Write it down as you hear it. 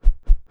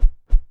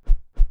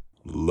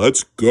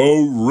Let's go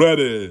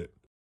Reddit!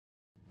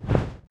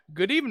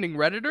 Good evening,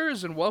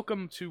 Redditors, and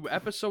welcome to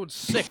episode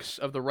 6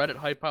 of the Reddit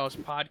Hype House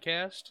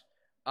podcast.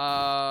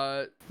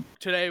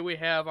 Today we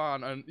have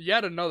on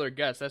yet another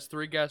guest. That's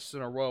 3 guests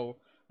in a row.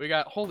 We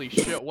got, holy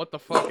shit, what the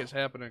fuck is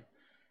happening?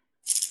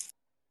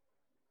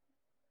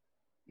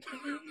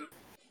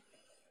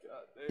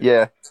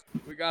 Yeah.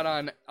 We got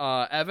on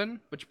Evan,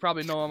 but you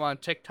probably know him on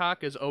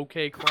TikTok as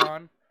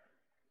okcron.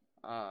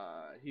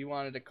 He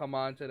wanted to come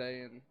on today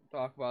and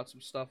talk about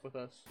some stuff with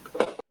us.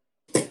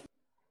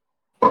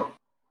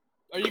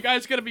 Are you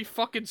guys gonna be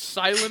fucking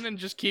silent and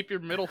just keep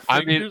your middle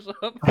fingers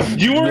up?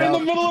 You were in the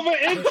middle of an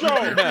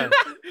intro!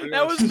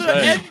 That was the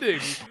ending!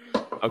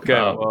 Okay,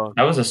 well,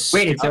 that was a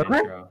Wait, it's over?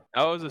 intro.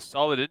 that was a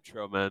solid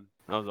intro, man.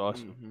 That was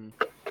awesome.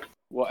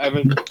 Well,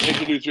 Evan,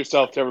 introduce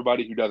yourself to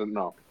everybody who doesn't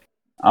know.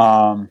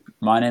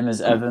 My name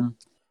is Evan.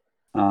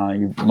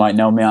 You might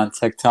know me on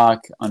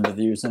TikTok under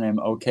the username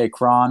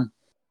okcron.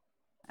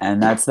 And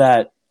that's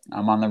that.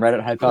 I'm on the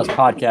Reddit Hype House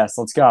podcast.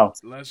 Let's go.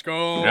 Let's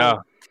go! Yeah.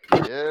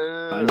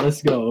 Yeah.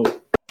 Let's go.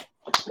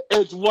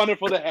 It's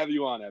wonderful to have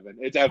you on, Evan.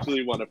 It's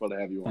absolutely wonderful to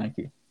have you on. Thank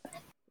you.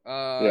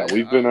 Yeah,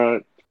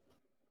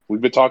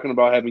 we've been talking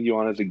about having you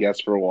on as a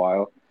guest for a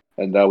while,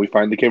 and we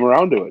finally came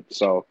around to it.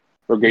 So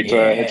it's great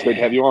to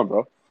have you on,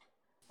 bro.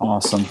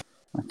 Awesome.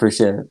 I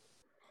appreciate it.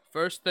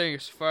 First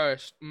things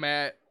first,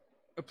 Matt,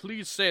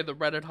 please say the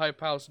Reddit Hype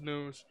House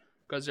news,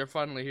 because you're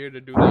finally here to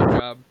do that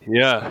job.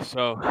 Yeah,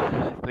 so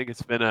I think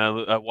it's been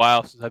a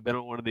while since I've been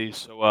on one of these.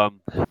 So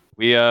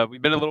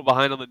we've been a little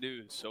behind on the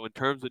news. So in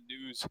terms of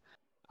news,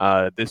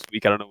 this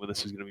week I don't know when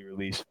this is going to be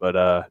released,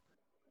 but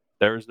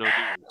there is no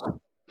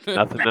news.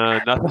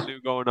 Nothing new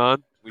going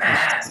on. We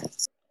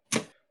just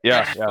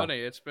That's funny.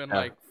 It's been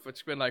like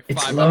 5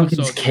 It's Logan's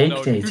episodes. cake with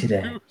no day news.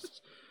 today.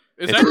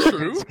 Is that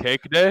true? It's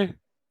cake day.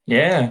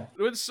 Yeah.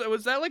 Was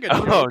that like a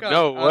joke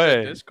no on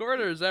way. the Discord,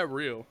 or is that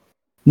real?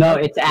 No,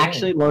 it's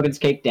actually Logan's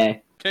Cake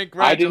Day. I didn't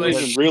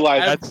Congratulations. even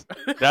realize.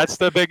 That's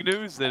the big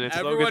news. Then it's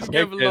Everyone Logan's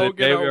give cake day. The Logan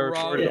day we a are round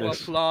recording of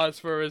this. applause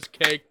for his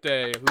cake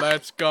day.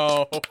 Let's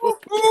go. This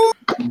is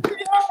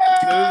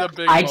a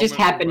big I just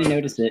moment happened for to Reddit.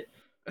 notice it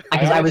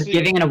because I was honestly-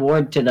 giving an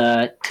award to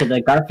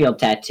the Garfield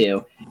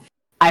tattoo.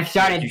 I've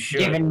started You should.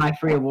 giving my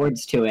free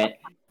awards to it,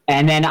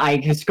 and then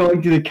I was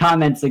going through the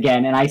comments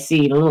again, and I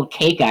see the little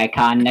cake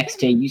icon next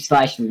to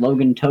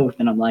u/Logan Toth,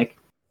 and I'm like,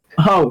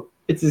 oh,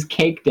 it's his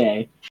cake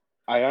day.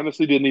 I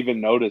honestly didn't even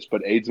notice,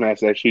 but AIDS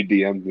Mass actually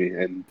DM'd me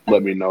and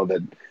let me know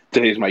that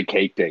today's my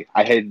cake day.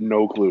 I had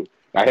no clue.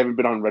 I haven't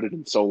been on Reddit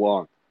in so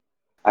long.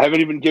 I haven't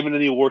even given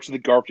any awards to the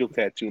Garfield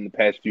tattoo in the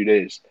past few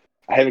days.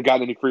 I haven't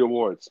gotten any free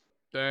awards.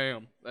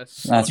 Damn,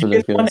 that's That's You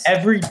get one ridiculous.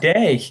 every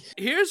day.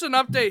 Here's an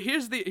update.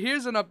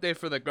 Here's an update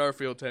for the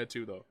Garfield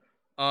tattoo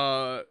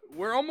though.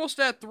 We're almost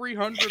at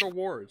 300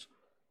 awards.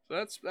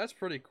 So that's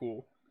pretty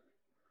cool.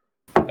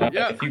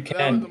 Yeah, if you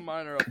that was a can,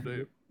 minor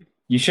update.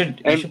 you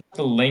should put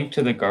the link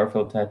to the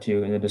Garfield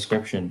tattoo in the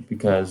description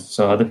because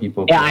so other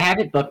people. Yeah, I have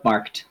it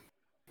bookmarked.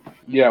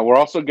 Yeah, we're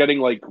also getting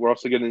like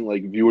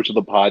viewers of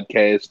the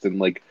podcast and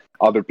like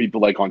other people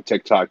like on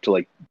TikTok to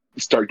like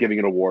start giving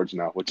it awards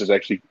now, which is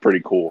actually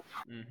pretty cool.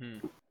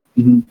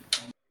 Mhm.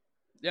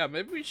 Yeah,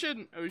 maybe we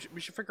should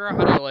figure out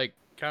how to like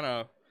kind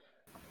of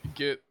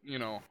get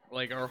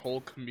like our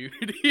whole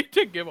community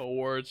to give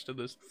awards to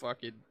this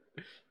fucking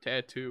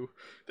tattoo.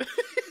 It's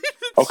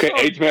Okay, so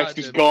AIDS Mask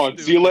is goddamn gone.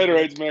 See you stupid. later,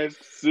 AIDS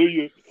Mask.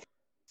 See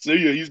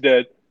you. He's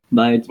dead.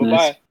 Bye, it's Bye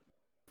nice. bye.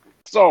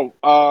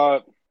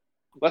 So,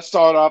 let's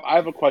start off. I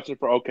have a question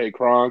for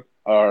okcron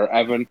or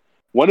Evan.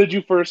 When did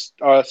you first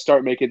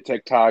start making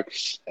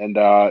TikToks? And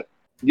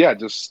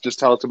just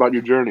tell us about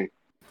your journey.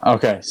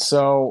 Okay,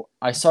 so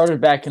I started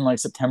back in like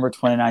September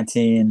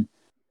 2019,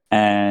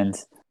 and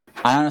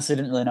I honestly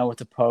didn't really know what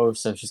to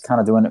post. I was just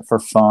kind of doing it for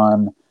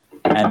fun.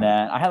 And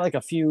then I had like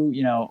a few,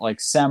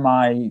 like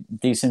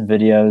semi-decent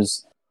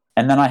videos.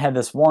 And then I had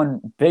this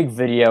one big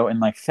video in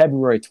like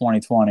February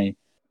 2020.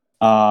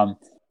 And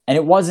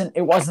it wasn't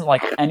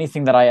like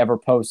anything that I ever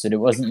posted. It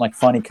wasn't like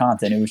funny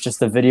content. It was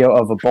just a video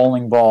of a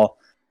bowling ball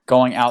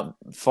going out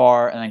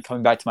far and then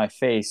coming back to my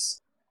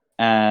face.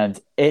 And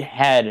it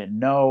had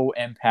no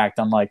impact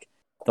on like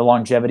the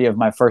longevity of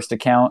my first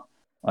account.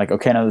 Like,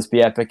 okay, now this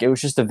be epic. It was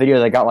just a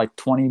video that got like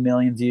 20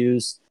 million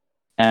views.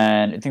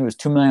 And I think it was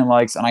 2 million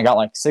likes, and I got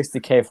like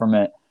 60K from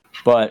it.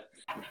 But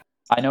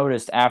I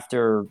noticed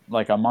after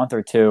like a month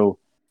or two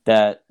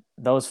that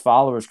those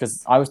followers,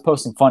 because I was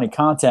posting funny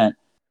content,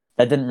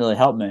 that didn't really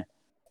help me.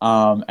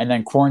 And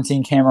then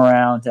quarantine came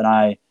around, and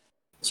I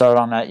started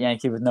on that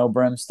Yankee with no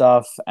brim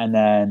stuff. And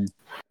then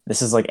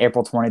this is like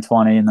April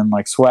 2020, and then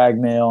like swag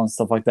mail and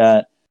stuff like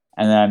that.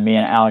 And then me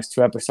and Alex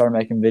 2 Epic started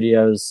making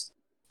videos.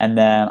 And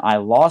then I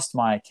lost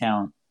my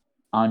account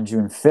on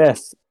June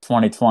 5th,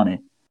 2020.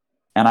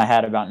 And I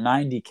had about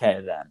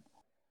 90K then.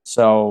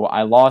 So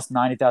I lost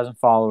 90,000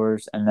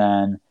 followers, and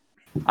then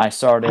I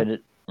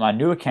started my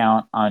new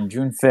account on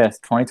June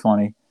 5th,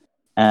 2020.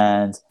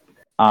 And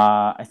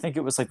I think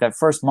it was like that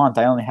first month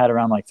I only had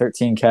around like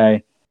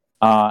 13K.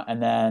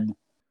 And then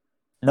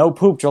No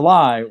Poop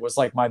July was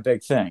like my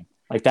big thing.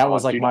 Like that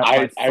was like dude, my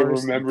I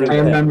first remember big I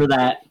that. thing. remember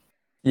that.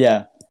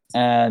 Yeah,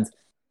 and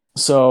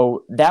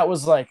so that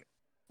was like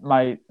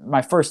my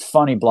first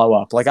funny blow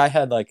up. Like I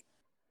had like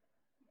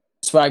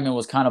Swagman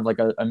was kind of like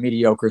a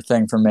mediocre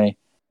thing for me,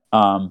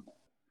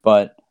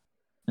 but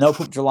No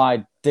Poop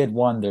July did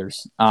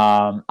wonders.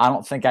 I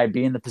don't think I'd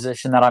be in the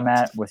position that I'm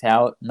at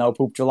without No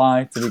Poop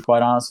July, to be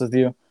quite honest with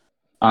you.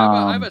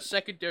 I have a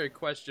secondary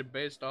question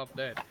based off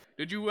that.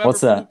 Did you ever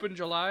What's that? poop in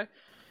July?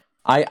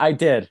 I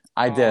did.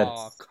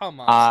 Oh, come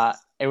on.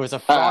 It was a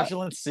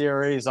fraudulent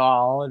series,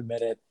 I'll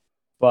admit it.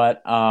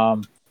 But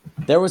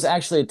there was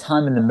actually a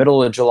time in the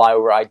middle of July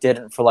where I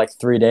didn't for like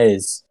 3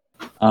 days.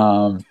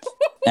 And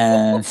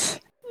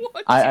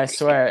What? I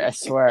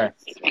swear.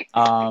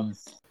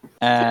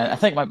 And I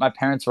think my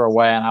parents were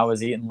away, and I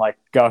was eating like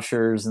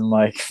Gushers and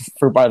like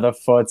Fruit by the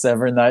Foots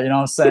every night. You know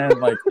what I'm saying?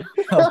 Like,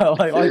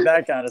 like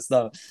that kind of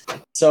stuff.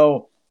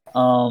 So,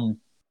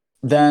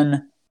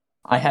 then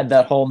I had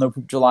that whole No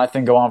Poop July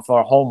thing go on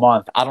for a whole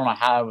month. I don't know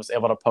how I was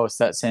able to post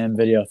that same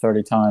video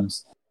 30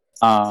 times,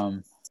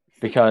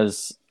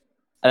 because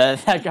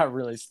that got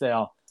really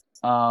stale.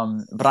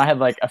 But I had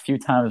like a few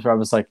times where I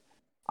was like,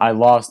 I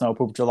lost No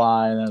Poop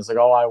July, and I was like,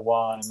 oh, I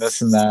won, and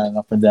this and that, and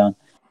up and down.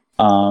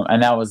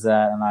 And that was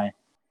that. And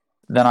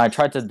then I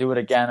tried to do it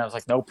again. I was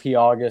like, no P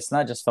August, and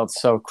that just felt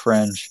so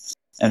cringe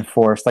and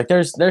forced. Like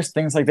there's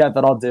things like that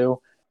I'll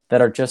do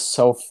that are just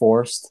so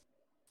forced.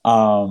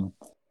 And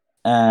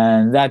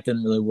that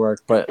didn't really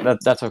work, but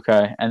that's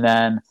okay. And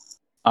then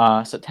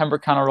September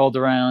kind of rolled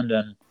around,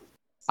 and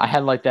I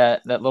had like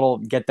that little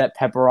get that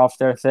pepper off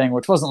there thing,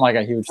 which wasn't like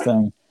a huge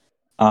thing.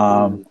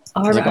 Oh,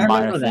 I like a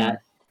minor remember thing.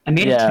 that. I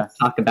made a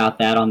TikTok about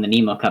that on the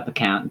Nemo Cup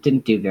account. It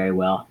didn't do very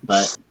well,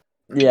 but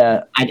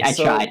yeah, I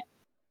tried.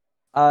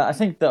 I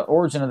think the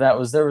origin of that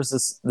was there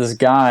was this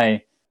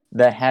guy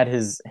that had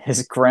his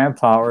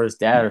grandpa or his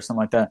dad or something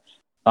like that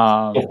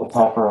Get the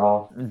pepper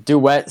off.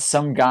 duet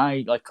some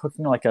guy like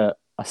cooking like a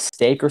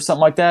steak or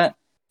something like that,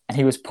 and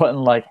he was putting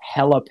like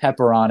hella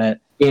pepper on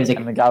it. It was like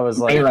And the guy was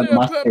like, layer of Yeah,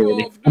 mustard, pepper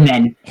off, and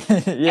then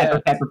yeah.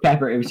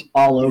 pepper. It was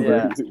all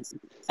over. Yeah.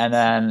 And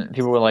then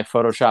people would like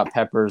Photoshop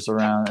peppers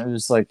around. It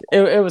was like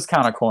it was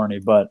kind of corny,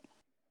 but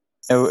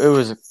it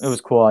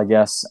was cool, I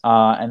guess.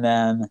 And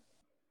then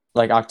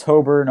like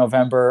October,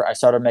 November, I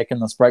started making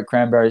the Sprite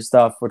cranberry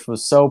stuff, which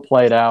was so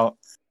played out,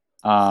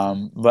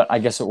 but I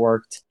guess it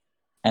worked.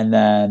 And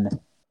then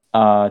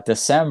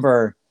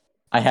December,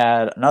 I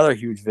had another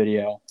huge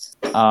video,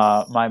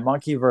 my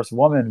monkey versus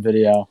woman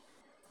video.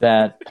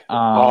 That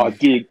oh,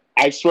 dude,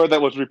 I swear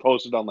that was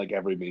reposted on like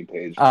every meme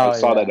page. I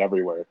saw that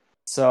everywhere.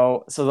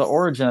 So the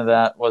origin of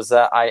that was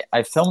that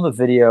I filmed the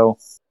video,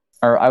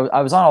 or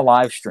I was on a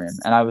live stream,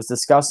 and I was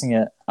discussing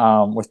it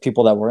with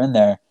people that were in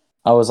there.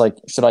 I was like,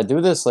 should I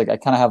do this? Like, I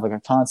kind of have like a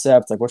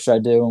concept, like what should I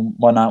do and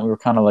whatnot. We were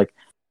kind of like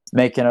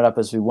making it up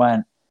as we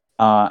went,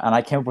 and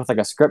I came up with like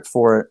a script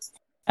for it,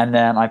 and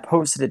then I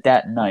posted it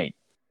that night,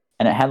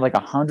 and it had like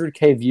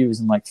 100K views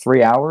in like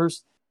 3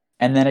 hours,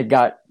 and then it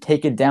got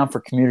taken down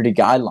for community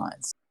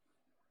guidelines.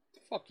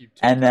 Fuck you.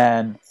 And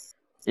then,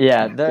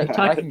 yeah,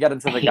 I can get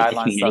into the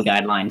guidelines stuff.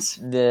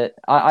 Guidelines.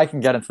 I can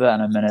get into that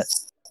in a minute.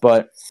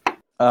 But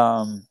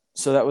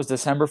so that was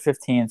December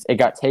 15th. It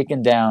got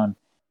taken down,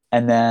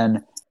 and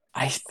then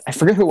I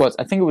forget who it was.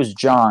 I think it was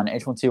John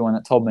H1T1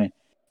 that told me.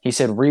 He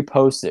said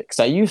repost it, because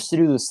I used to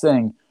do this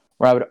thing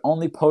where I would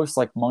only post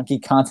like monkey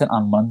content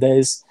on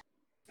Mondays.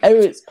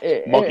 It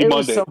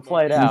was so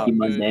played out. Monkey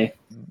Monday.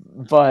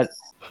 But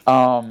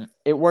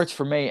it worked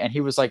for me, and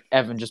he was like,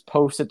 Evan, just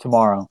post it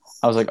tomorrow.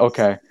 I was like,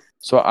 okay.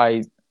 So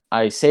I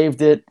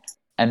saved it,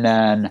 and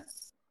then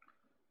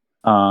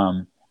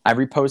I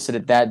reposted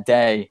it that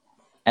day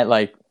at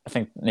like, I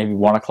think maybe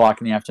 1:00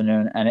 in the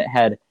afternoon, and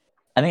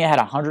I think it had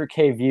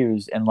 100K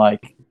views in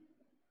like,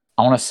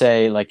 I want to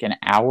say like an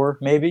hour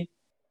maybe.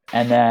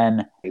 And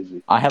then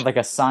I had like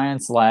a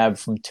science lab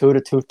from 2 to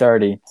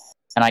 2:30,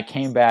 and I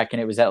came back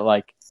and it was at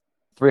like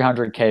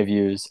 300K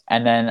views.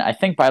 And then I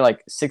think by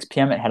like 6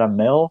 p.m. it had 1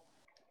 million,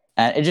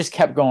 and it just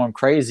kept going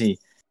crazy.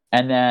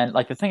 And then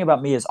like the thing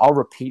about me is I'll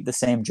repeat the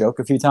same joke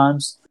a few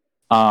times.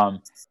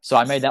 So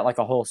I made that like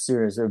a whole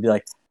series. It would be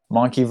like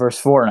Monkey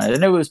versus Fortnite,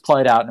 and it was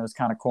played out and it was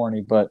kind of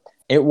corny, but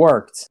it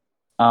worked.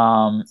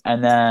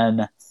 And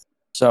then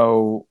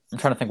so I'm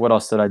trying to think, what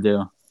else did I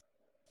do?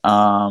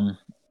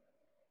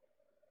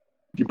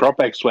 You brought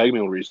back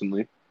Swagmail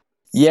recently.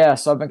 Yeah,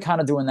 so I've been kind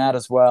of doing that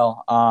as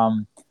well.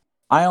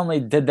 I only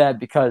did that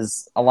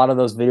because a lot of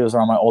those videos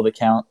are on my old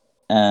account,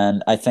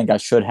 and I think I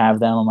should have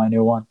them on my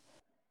new one.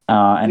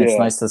 And it's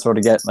nice to sort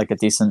of get like a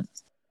decent,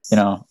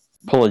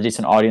 pull a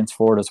decent audience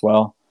for it as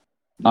well.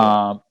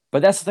 Yeah.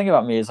 But that's the thing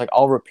about me is like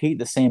I'll repeat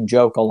the same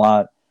joke a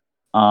lot,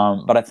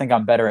 but I think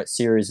I'm better at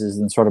series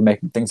than sort of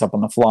making things up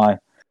on the fly.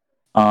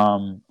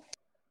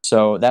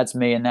 So that's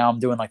me, and now I'm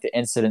doing like the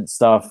incident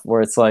stuff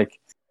where it's like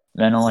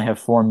men only have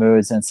 4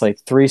 moods, and it's like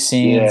 3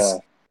 scenes,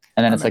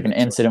 and then it's like an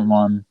incident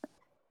one.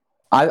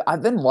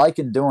 I've been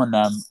liking doing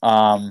them,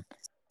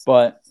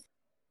 but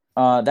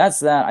that's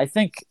that. I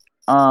think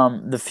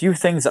the few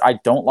things that I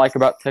don't like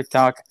about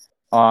TikTok,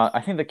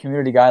 I think the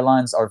community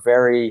guidelines are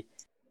very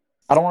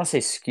I don't want to say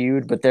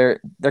skewed, but they're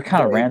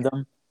kind of Vague.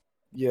 random.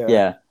 Yeah.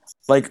 Yeah.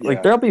 Like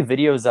Yeah. there'll be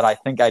videos that I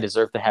think I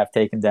deserve to have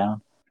taken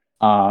down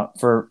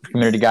for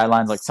community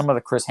guidelines, like some of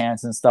the Chris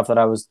Hansen stuff that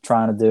I was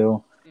trying to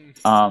do.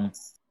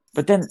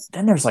 But then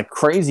there's like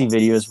crazy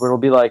videos where it'll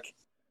be like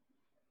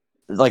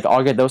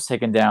I'll get those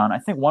taken down. I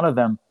think one of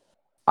them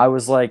I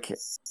was like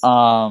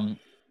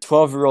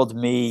 12-year-old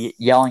me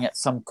yelling at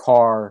some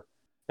car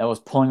that was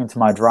pulling into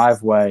my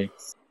driveway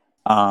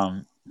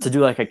to do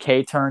like a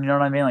K turn, you know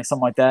what I mean? Like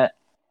something like that.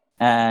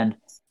 And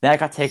that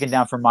got taken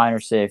down for minor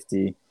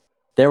safety.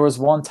 There was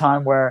one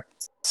time where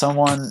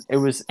it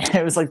was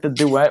like the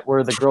duet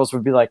where the girls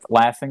would be like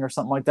laughing or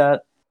something like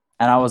that.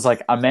 And I was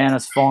like, a man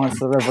has fallen into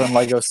the river in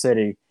Lego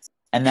City.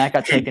 And that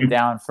got taken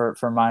down for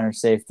minor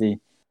safety,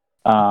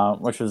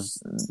 which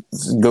was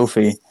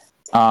goofy.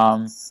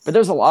 But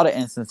there's a lot of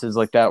instances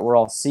like that where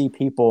I'll see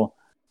people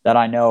that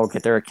I know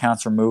get their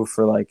accounts removed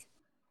for like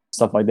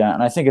stuff like that.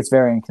 And I think it's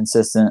very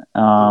inconsistent.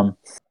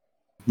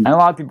 And a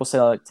lot of people say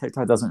like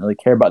TikTok doesn't really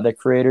care about their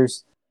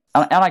creators.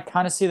 And I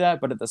kind of see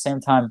that, but at the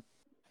same time,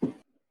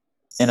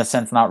 in a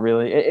sense, not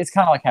really. It's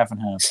kind of like half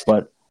and half.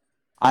 But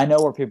I know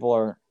where people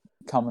are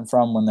coming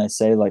from when they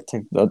say like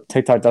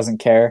TikTok doesn't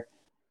care,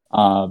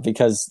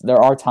 because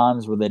there are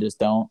times where they just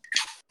don't.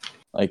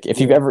 Like if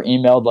you've ever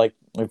emailed like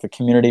the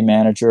community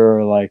manager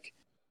or like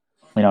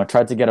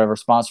tried to get a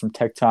response from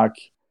TikTok,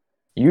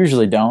 you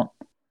usually don't.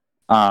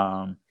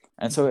 And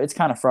so it's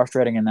kind of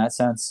frustrating in that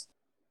sense.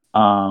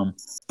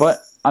 But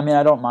I mean,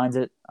 I don't mind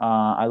it.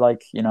 I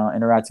like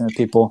interacting with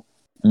people,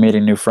 and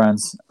meeting new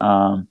friends,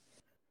 and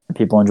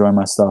people enjoying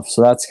my stuff.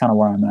 So that's kind of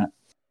where I'm at.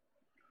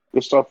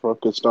 Good stuff, bro.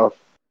 Good stuff.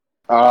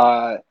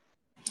 I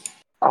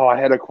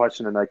had a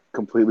question and I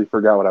completely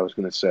forgot what I was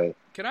going to say.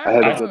 I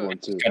had a good one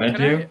too. Can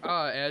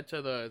I add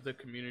to the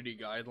community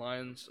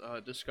guidelines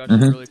discussion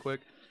really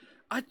quick?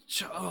 I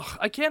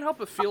can't help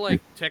but feel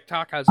like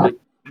TikTok has like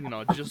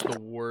just the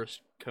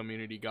worst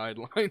community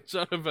guidelines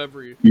out of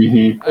every.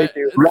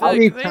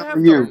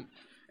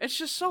 It's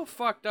just so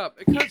fucked up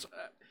because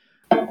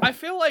I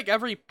feel like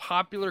every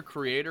popular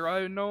creator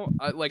I know,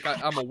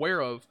 I'm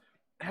aware of,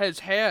 has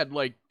had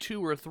like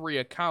 2 or 3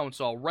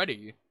 accounts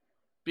already,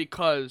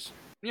 because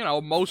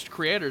most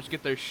creators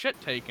get their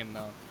shit taken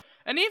down.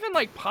 And even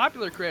like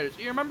popular creators,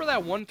 you remember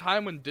that one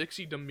time when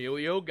Dixie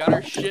D'Amelio got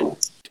her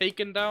shit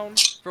taken down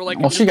for like?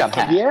 Well, she got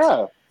hacked.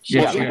 Yeah.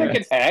 Yeah, she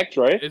gets hacked,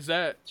 right? Was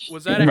that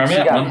remember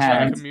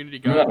that community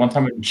remember that one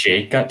time when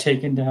Jake got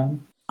taken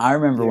down? I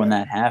remember when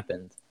that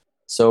happened.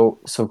 So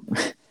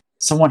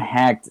someone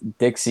hacked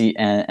Dixie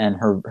and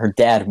her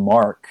dad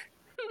Mark.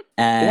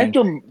 And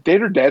they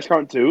had her dad's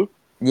account too?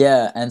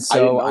 Yeah, and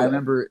so I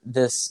remember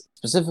this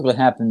specifically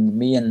happened.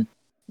 Me and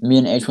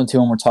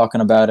H12 were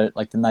talking about it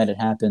like the night it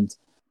happened.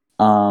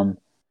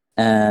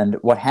 And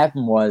what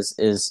happened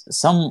is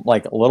some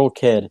like little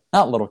kid,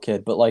 not little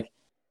kid, but like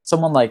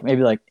someone like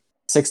maybe like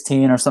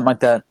 16 or something like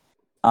that,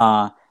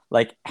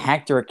 like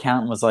hacked her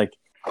account and was like,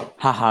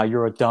 haha,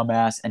 you're a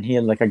dumbass. And he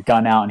had like a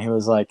gun out and he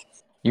was like,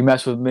 you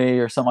mess with me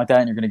or something like that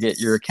and you're going to get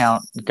your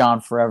account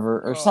gone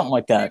forever or something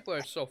like that. People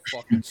are so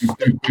fucking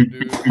stupid,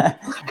 dude.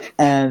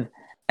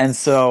 and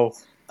so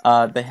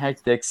they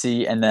hacked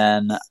Dixie and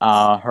then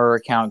her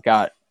account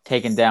got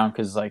taken down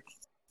because like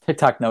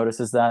TikTok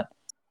notices that.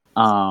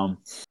 And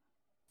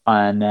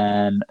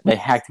then they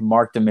hacked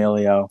Mark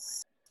D'Amelio.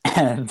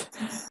 And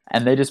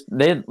they just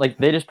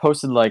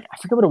posted like, I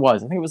forget what it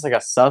was. I think it was like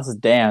a sus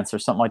dance or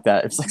something like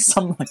that. It's like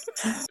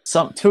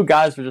some 2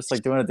 guys were just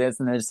like doing a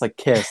dance and they just like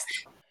kissed.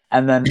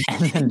 And then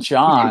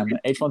John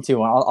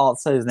H12, I'll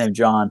say his name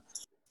John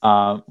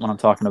when I'm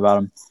talking about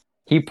him.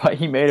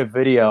 He made a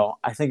video.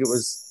 I think it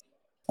was,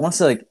 I want to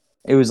say like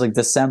it was like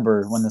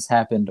December when this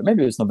happened, or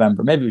maybe it was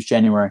November, maybe it was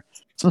January,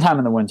 sometime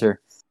in the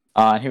winter.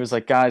 He was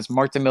like, guys,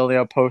 Mark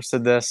D'Amelio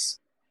posted this.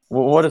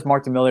 What is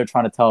Mark D'Amelio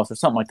trying to tell us, or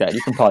something like that?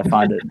 You can probably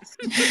find it.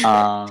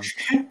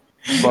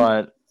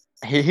 But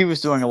he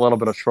was doing a little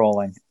bit of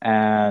trolling,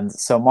 and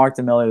so Mark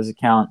D'Amelio's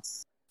account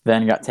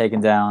then got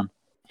taken down.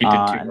 He did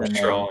too much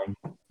trolling.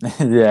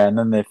 Yeah, and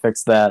then they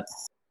fixed that.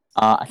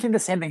 I think the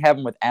same thing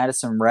happened with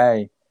Addison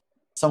Rae.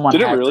 Someone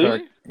did it hacked really? her.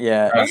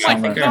 Yeah. Oh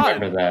my I god!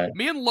 remember that.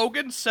 Me and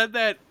Logan said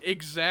that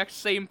exact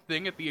same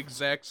thing at the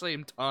exact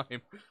same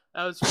time.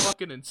 That was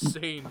fucking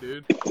insane,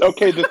 dude.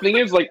 Okay, the thing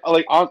is, like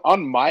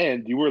on my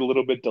end, you were a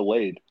little bit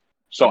delayed,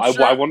 so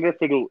I wonder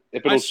if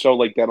it'll show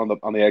like that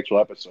on the actual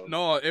episode.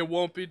 No, it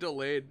won't be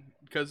delayed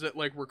because it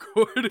like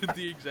recorded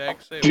the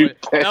exact same Dude,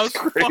 way. That was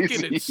that's fucking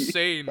crazy.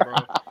 insane, bro.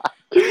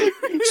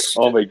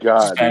 Oh my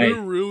god! Did it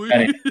really?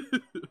 Benny.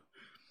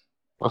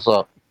 What's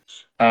up?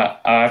 I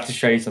have to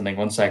show you something.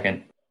 1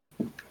 second.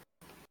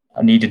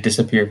 I need to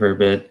disappear for a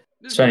bit.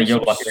 Spenny, you're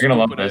gonna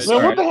love this.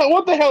 Man, Right.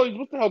 what the hell's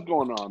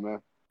going on, man?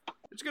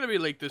 It's gonna be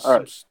like this All right.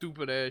 some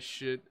stupid ass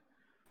shit.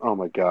 Oh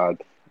my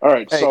god! All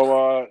right, Hey,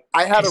 so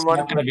I had a It's run.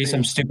 not gonna be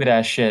some stupid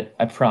ass shit.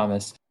 I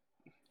promise.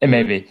 It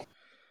may be.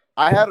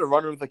 I had a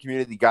run with the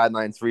community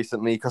guidelines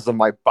recently because of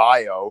my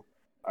bio.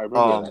 I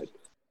remember that.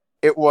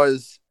 It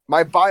was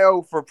my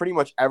bio for pretty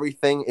much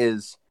everything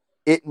is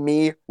it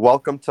me,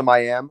 welcome to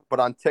Miami. But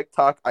on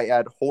TikTok, I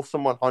add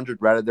wholesome100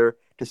 Redditor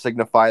to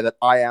signify that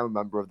I am a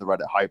member of the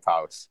Reddit Hype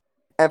House.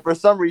 And for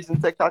some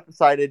reason, TikTok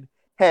decided,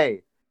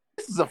 hey,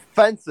 this is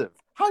offensive.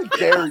 How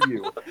dare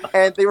you?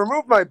 And they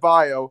removed my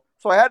bio,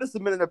 so I had to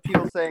submit an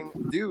appeal saying,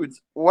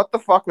 dudes, what the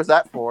fuck was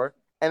that for?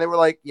 And they were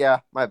like, yeah,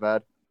 my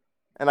bad.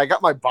 And I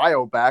got my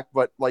bio back,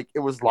 but like it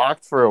was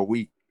locked for a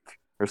week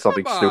or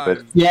something Come stupid.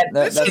 on. Yeah,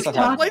 This That's is what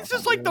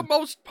happened. like the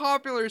most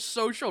popular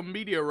social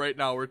media right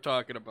now we're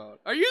talking about.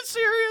 Are you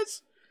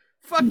serious?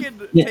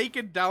 Fucking Yeah.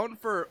 taken down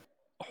for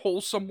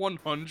wholesome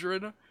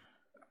 100.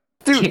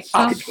 Dude, TikTok?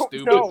 I don't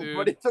Stupid, know, dude.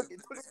 but it took it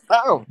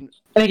down.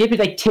 like if it's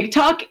like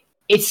TikTok,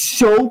 it's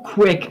so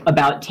quick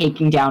about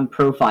taking down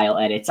profile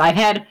edits. I've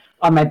had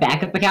on my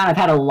backup account, I've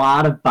had a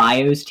lot of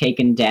bios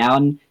taken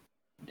down.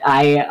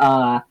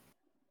 I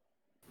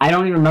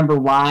don't even remember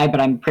why, but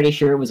I'm pretty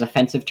sure it was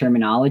offensive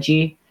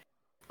terminology.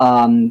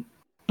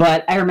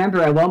 But I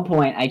remember at one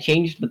point I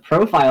changed the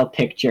profile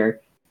picture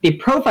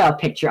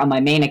on my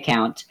main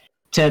account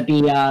to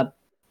be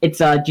it's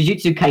a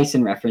Jujutsu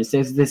Kaisen reference.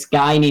 There's this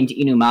guy named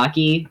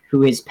Inumaki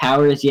who his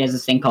power is he has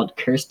this thing called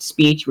cursed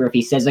speech, where if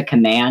he says a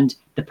command,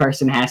 the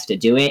person has to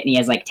do it, and he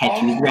has like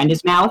tattoos around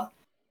his mouth.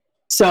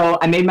 So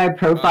I made my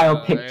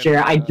profile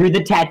picture. I drew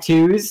the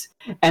tattoos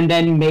and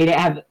then made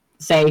it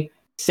say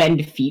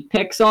send feet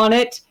pics on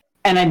it,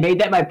 and I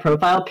made that my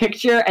profile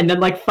picture. And then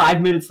like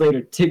 5 minutes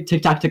later,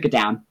 TikTok took it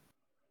down.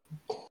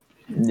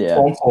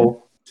 Yeah.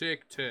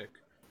 Tick, tick.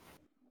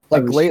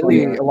 Like That was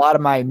lately, funny. a lot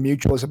of my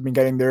mutuals have been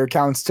getting their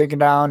accounts taken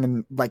down,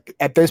 and like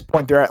at this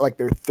point, they're at like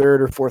their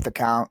third or fourth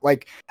account.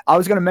 Like I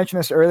was gonna mention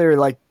this earlier,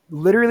 like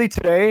literally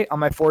today on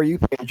my For You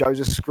page, I was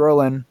just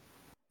scrolling,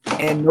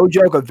 and no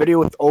joke, a video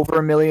with over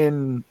 1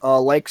 million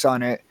likes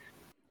on it.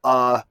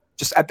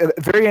 Just at the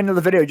very end of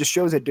the video, just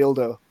shows a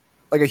dildo,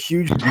 like a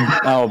huge.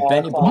 Oh,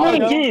 Benny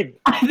Blanco. Dude,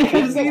 I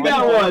didn't see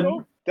that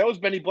one. That was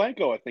Benny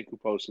Blanco, I think, who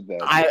posted that.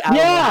 I don't know.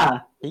 Yeah.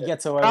 He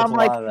gets away I'm with a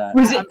like, lot of that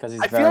was it- because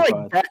he's I feel verified.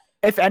 like that,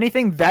 if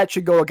anything, that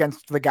should go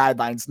against the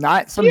guidelines,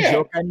 not some Yeah.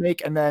 joke I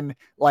make and then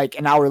like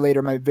an hour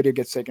later my video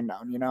gets taken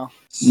down. You know,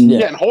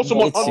 yeah, and wholesome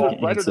It's 100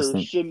 Redditors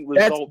inconsistent. shouldn't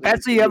That's- result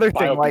that's in the other your bio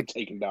thing, being like-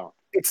 taken down.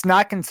 it's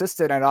not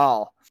consistent at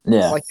all.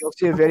 Yeah. Like you'll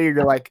see a video,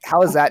 you're like,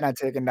 how is that not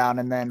taken down?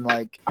 And then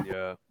like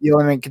Yeah,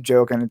 you'll make a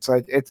joke, and it's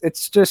like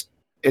it's just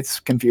it's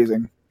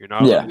confusing. you're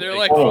not. Yeah. allowed to They're take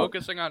like photos.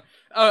 focusing on.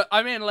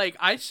 I mean, like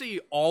I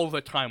see all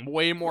the time,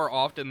 way more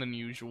often than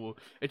usual.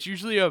 It's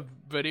usually a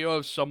video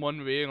of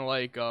someone being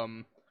like,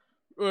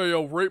 "Hey,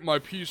 yo, rate my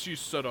PC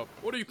setup.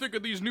 What do you think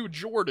of these new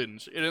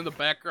Jordans?" And in the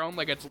background,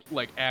 like it's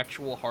like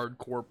actual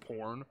hardcore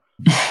porn,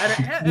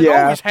 and it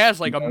Yeah. always has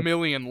like 1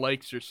 million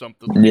likes or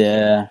something.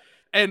 Yeah.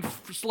 And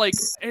like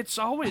it's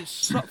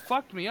always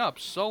fucked me up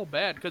so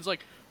bad because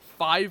like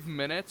 5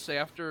 minutes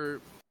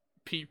after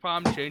Pete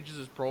Palm changes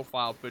his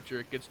profile picture,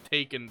 it gets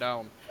taken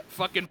down.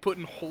 Fucking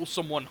putting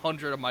wholesome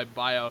 100 on my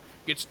bio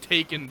gets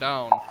taken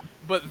down.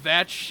 But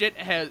that shit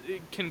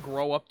it can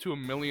grow up to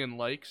 1 million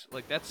likes.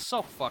 Like that's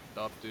so fucked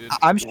up, dude.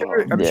 I'm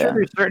sure Yeah.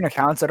 there's certain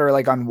accounts that are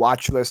like on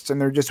watch lists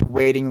and they're just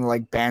waiting to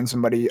like ban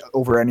somebody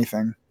over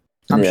anything.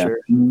 I'm Yeah. sure.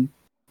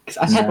 'Cause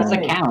I've had this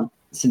account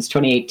since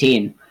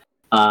 2018.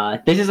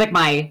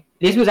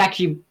 This was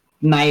actually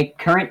my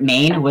current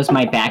main was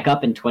my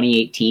backup in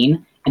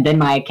 2018, and then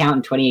my account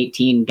in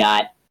 2018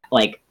 got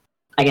like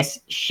I guess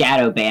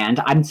shadow banned.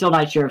 I'm still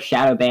not sure if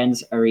shadow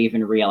bans are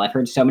even real. I've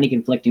heard so many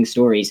conflicting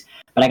stories,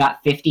 but I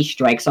got 50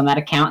 strikes on that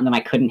account, and then I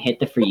couldn't hit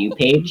the For You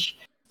page.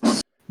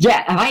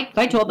 Yeah, have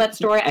I told that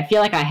story? I feel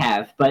like I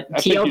have, but I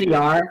think you did.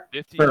 TLDR,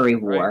 50 Furry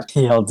strikes. War.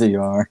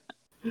 TLDR.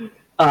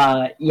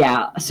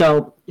 Yeah,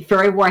 so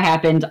Furry War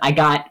happened. I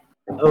got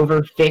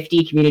over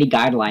 50 community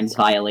guidelines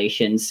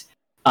violations.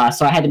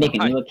 So I had to make a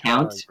My new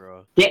account. God,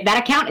 bro. That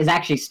account is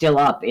actually still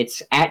up.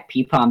 It's at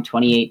PPOM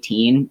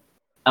 2018.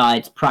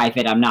 It's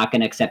private. I'm not going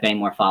to accept any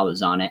more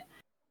follows on it.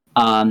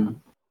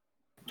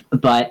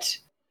 But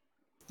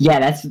yeah,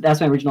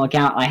 that's my original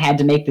account. I had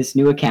to make this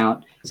new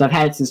account, so I've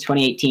had it since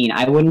 2018.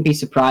 I wouldn't be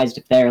surprised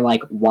if they're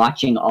like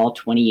watching all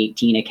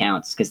 2018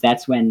 accounts, because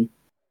that's when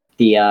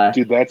the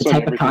Dude, that's when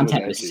type of everything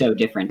content was edgy. so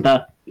different.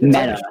 The Yeah. Some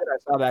meta. shit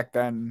I saw back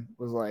then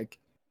was like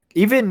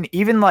even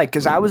like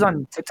because I was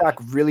on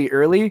TikTok really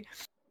early,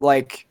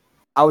 like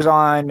I was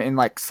on in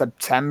like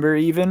September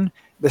even.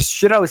 The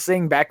shit I was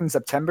saying back in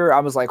September, I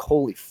was like,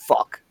 holy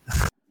fuck.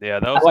 Yeah,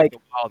 that was Like, like the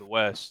Wild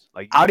West.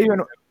 Like I don't you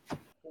even could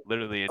do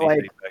literally anything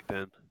like- back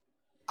then.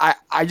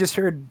 I just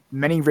heard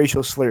many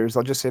racial slurs,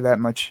 I'll just say that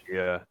much.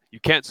 Yeah, you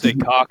can't say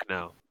cock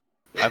now.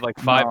 I have like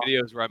 5 No.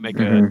 videos where I make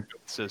a Mhm. joke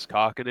that says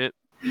cock in it.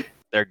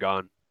 They're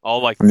gone.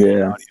 All like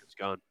Yeah. audio's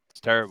gone. It's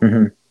terrible.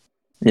 Mhm.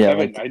 Yeah.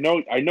 Kevin,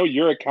 Like, I know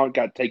your account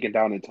got taken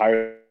down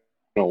entirely.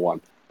 No one.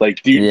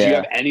 Like, do you Yeah.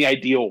 have any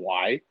idea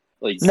why?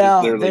 Like, no,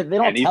 is there, like, they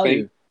don't anything? tell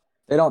you.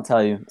 They don't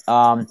tell you.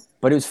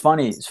 But it was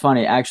funny. It's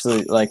funny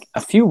actually. Like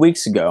a few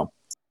weeks ago,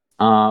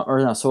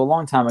 or no, so a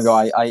long time ago,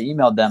 I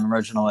emailed them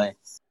originally,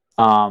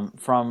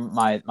 from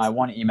my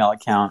one email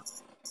account,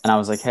 and I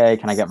was like, hey,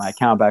 can I get my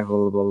account back?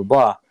 Blah blah blah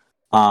blah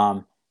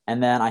blah.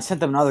 And then I sent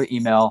them another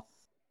email,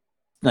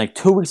 like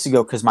 2 weeks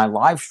ago because my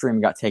live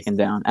stream got taken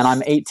down, and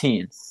I'm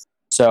 18,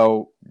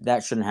 so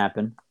that shouldn't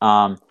happen.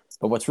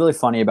 But what's really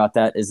funny about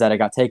that is that it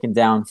got taken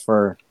down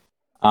for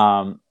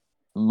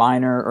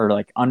minor or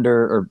like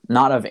under or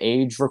not of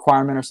age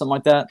requirement or something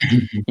like that.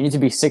 You need to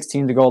be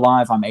 16 to go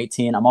live. I'm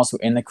 18. I'm also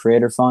in the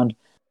creator fund,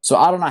 so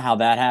I don't know how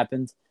that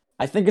happened.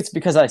 I think it's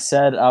because I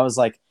was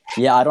like,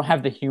 yeah, I don't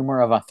have the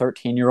humor of a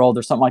 13-year-old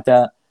or something like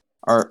that,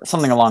 or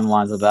something along the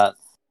lines of that.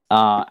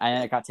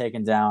 And it got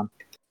taken down.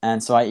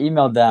 And so I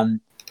emailed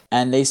them,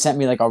 and they sent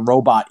me like a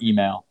robot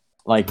email.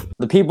 Like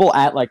the people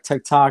at like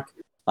TikTok,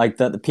 like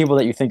the people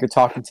that you think you're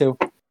talking to,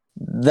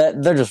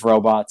 they're just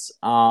robots.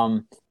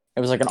 It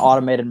was like an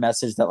automated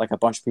message that like a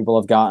bunch of people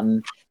have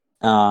gotten.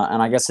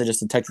 And I guess they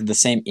just detected the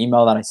same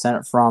email that I sent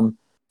it from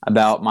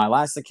about my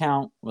last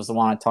account was the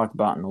one I talked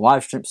about in the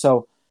live stream.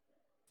 So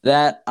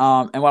that,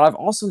 and what I've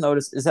also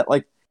noticed is that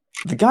like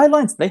the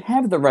guidelines, they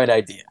have the right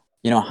idea,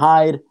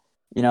 hide,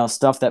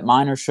 stuff that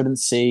minors shouldn't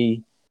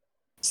see,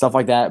 stuff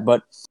like that.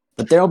 But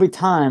there'll be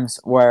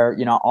times where,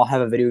 I'll have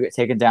a video get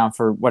taken down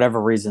for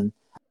whatever reason.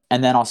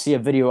 And then I'll see a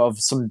video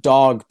of some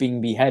dog being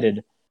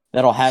beheaded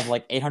that'll have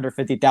like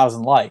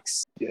 850,000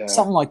 likes,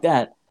 something like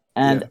that.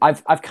 And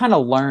I've kind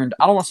of learned,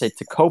 I don't want to say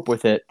to cope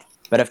with it,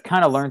 but I've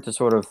kind of learned to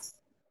sort of,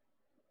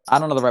 I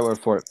don't know the right word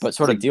for it, but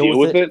sort of deal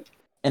with it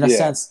in a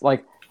sense.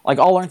 Like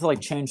I'll learn to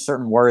like change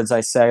certain words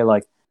I say.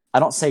 Like I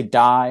don't say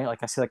die,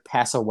 like I say like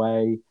pass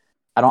away.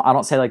 I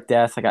don't say like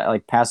death, like I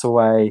like pass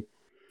away.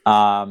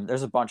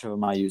 There's a bunch of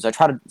them I use. I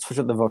try to switch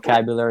up the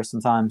vocabulary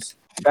sometimes.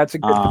 That's a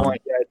good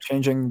point. Yeah,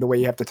 changing the way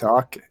you have to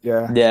talk.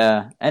 Yeah.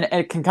 Yeah, and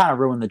it can kind of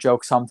ruin the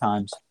joke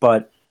sometimes,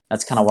 but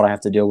that's kind of what I have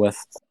to deal with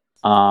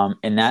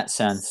in that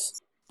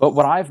sense. But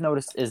what I've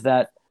noticed is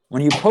that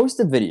when you post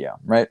a video,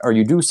 right, or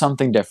you do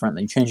something different,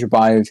 you change your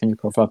bio, change your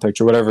profile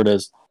picture, whatever it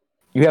is,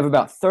 you have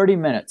about 30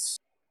 minutes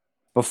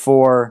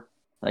before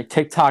like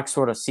TikTok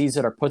sort of sees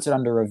it or puts it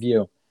under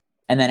review.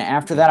 And then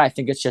after that, I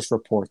think it's just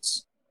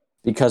reports.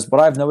 Because what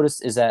I've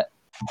noticed is that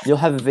you'll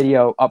have a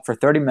video up for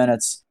 30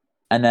 minutes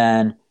and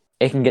then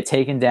it can get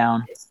taken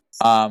down,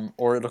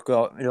 or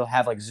it'll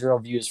have like 0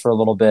 views for a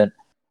little bit,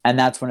 and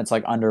that's when it's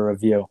like under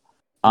review.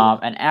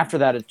 And after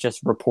that, it's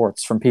just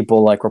reports from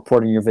people like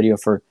reporting your video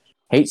for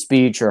hate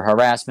speech or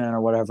harassment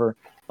or whatever.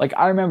 Like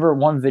I remember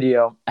one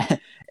video,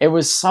 it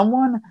was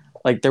someone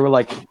like they were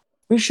like,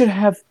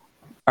 it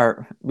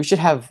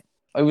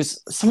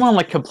was someone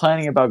like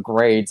complaining about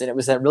grades, and it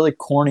was that really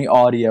corny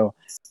audio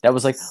that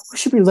was like, we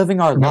should be living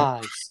our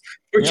lives.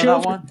 You know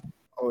that one?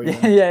 Oh,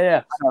 yeah.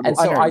 yeah. And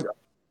so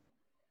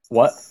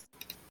what?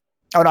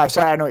 Oh no,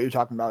 sorry, I know what you're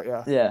talking about.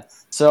 Yeah. Yeah.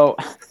 So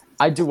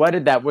I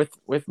duetted that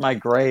with my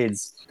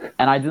grades,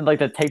 and I did like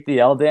the take the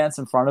L dance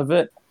in front of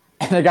it,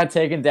 and it got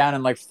taken down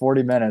in like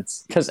 40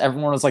 minutes because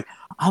everyone was like,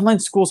 online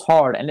school's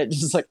hard, and it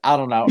just like I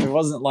don't know, it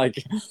wasn't like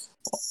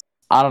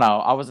I don't know,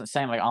 I wasn't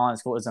saying like online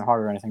school isn't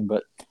hard or anything,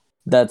 but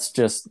that's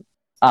just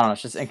I don't know,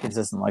 it's just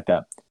inconsistent like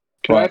that.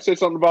 Can I say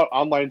something about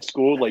online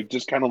school? Like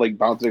just kind of like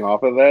bouncing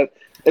off of that.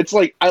 It's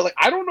like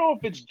I don't know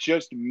if it's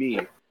just me,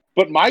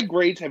 but my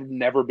grades have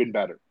never been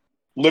better.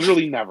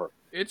 Literally never.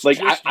 It's like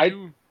just I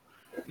you.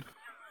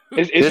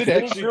 Is it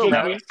actually just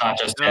No, me? it's not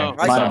just No, him.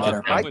 My It's grades not are-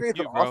 just my him. grades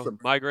are bro. awesome.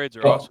 My grades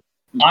are Well, awesome.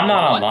 I'm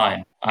not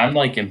online. I'm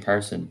like in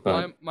person,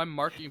 but My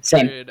marking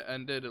Same. period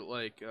ended at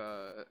like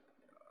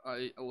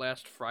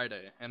last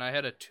Friday, and I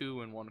had a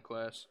 2 in one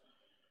class.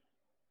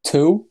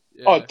 2?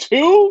 Yeah. A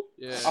 2?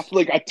 Yeah. I feel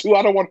like a 2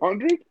 out of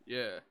 100.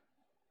 Yeah.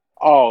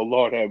 Oh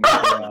Lord have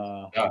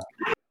mercy.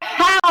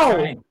 How?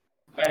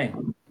 Hey,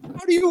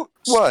 How do you?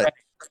 What?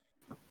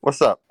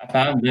 What's up? I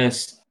found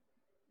this.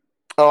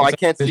 Oh, I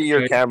can't see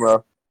your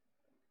camera.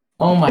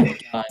 Oh my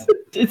god.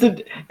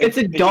 It's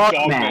a dog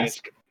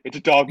mask. It's a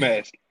dog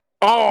mask.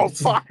 Oh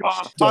fuck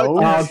off!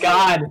 Dope. Oh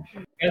God,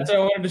 That's what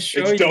I wanted to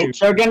show It's you. dope.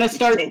 they're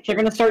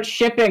gonna start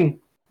shipping.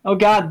 Oh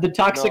God, the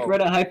toxic No.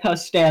 Reddit Hype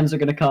House stands are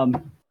gonna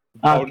come.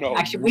 Oh, no.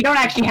 Actually, we don't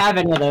actually have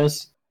any of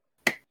those.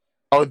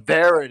 Oh,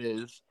 there it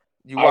is.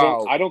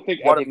 I don't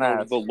think What a Evan knows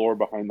mask. the lore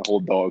behind the whole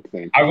dog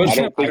thing. I was I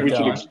don't think I we should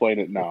don't. explain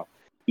it now.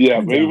 Yeah,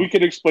 I maybe don't. we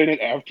can explain it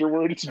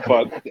afterwards,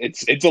 but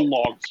it's a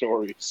long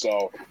story.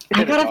 So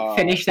I gotta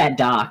finish that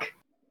doc.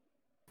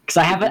 Cause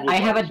I have a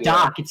Yeah.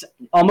 doc. It's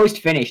almost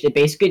finished. It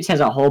basically just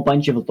has a whole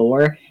bunch of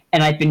lore,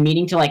 and I've been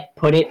meaning to like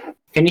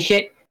finish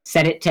it,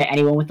 set it to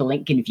anyone with the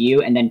link can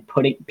view, and then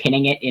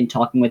pinning it in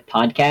Talking with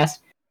Podcast,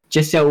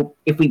 just so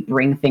if we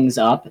bring things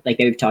up like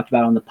that we've talked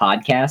about on the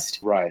podcast,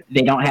 right.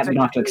 we don't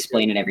have to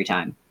explain it every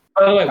time.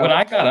 By the way, when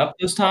I got up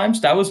those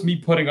times, that was me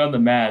putting on the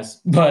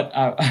mask. But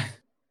I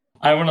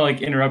don't want to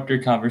like interrupt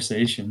your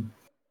conversation.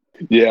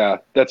 Yeah,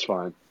 that's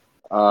fine.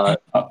 I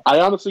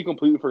honestly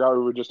completely forgot what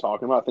we were just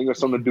talking about. I think it has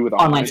something to do with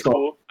online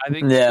school. I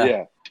think.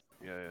 Yeah.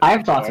 Yeah. I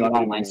have thoughts So I about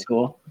don't online know.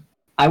 school.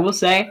 I will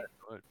say,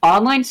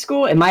 online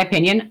school, in my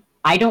opinion,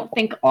 I don't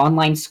think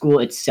online school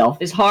itself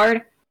is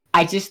hard.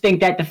 I just think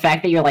that the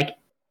fact that you're like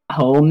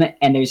home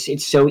and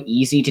it's so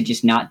easy to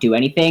just not do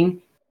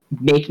anything,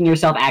 making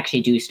yourself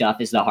actually do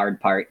stuff is the hard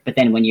part. But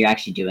then when you're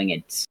actually doing it,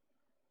 it's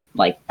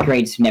like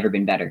grades have never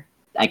been better.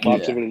 I can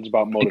Lots of it is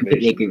about completely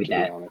motivation. agree with to be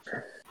that. honest.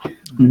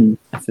 Mhm.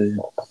 I feel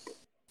you.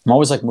 I'm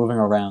always like moving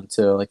around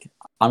too. Like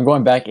I'm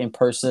going back in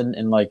person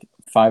in like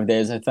 5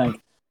 days, I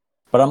think.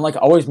 But I'm like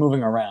always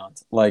moving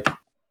around. Like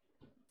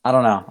I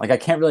don't know. Like I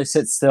can't really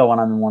sit still when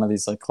I'm in one of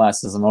these like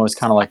classes. I'm always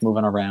kind of like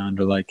moving around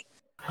or like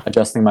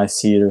adjusting my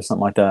seat or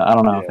something like that. I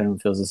don't know if Yeah. anyone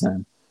feels the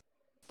same,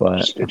 but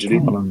Just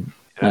fidgety?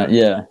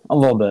 yeah, a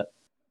little bit.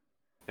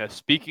 Yeah,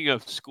 speaking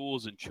of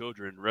schools and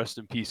children, rest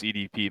in peace,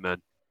 EDP,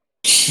 man.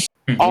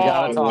 We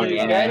gotta talk dude,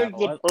 about that that. is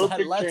the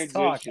perfect Let's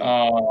talk. transition.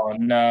 Oh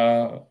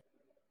no!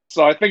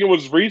 So I think it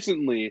was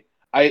recently.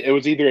 It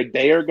was either a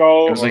day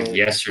ago It was like or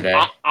yesterday.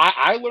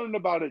 I learned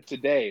about it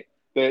today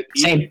that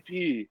Same.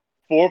 EDP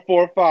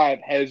 445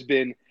 has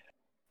been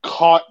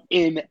caught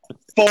in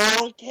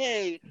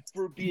 4K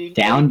for being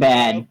Down a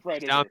bad. child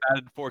predator. Down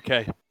bad in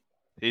 4K.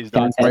 He's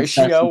Down done. bad.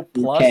 Ratio Okay.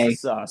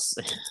 plus sus.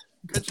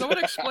 Could someone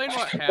explain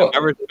what Well, My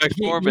happened? respect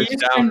for him is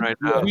down right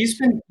now. He's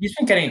been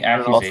getting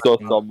Also,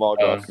 accusations some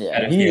of Yeah,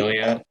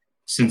 pedophilia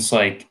since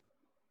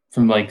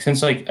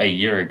like a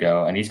year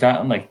ago, and he's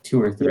gotten like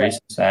 2 or 3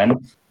 since then.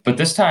 But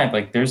this time,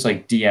 like there's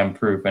like DM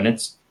proof, and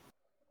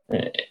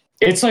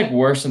it's like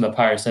worse than the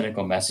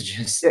pyrocynical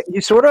messages. Yeah,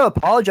 he sort of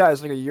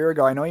apologized like a year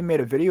ago. I know he made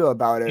a video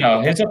about it. No,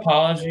 but his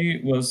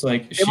apology was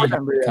like it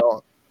wasn't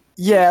real.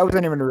 Yeah, it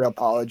wasn't even a real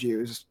apology. It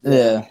was just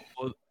yeah.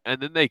 Well,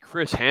 and then they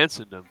Chris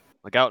Hansened him,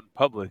 like out in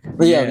public.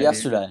 But yeah, Yeah,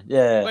 yesterday.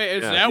 Yeah. Wait,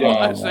 is Yeah. that Yeah.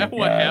 what Oh is my that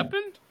what God.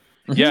 happened?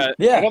 Yeah, I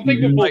Yeah. don't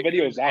think the full like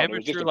video's out. It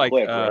was just amateur, a like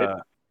clip,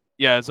 right?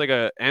 yeah, it's like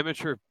a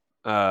amateur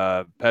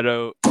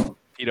pedo,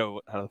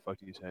 how the fuck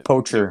do you say it?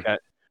 Poacher. Okay.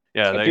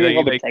 Yeah, I they, think they're they,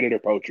 called they the predator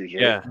poachers,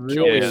 right? yeah,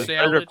 Joey yeah, predator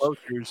Salage.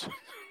 poachers.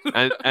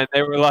 and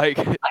they were like,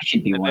 I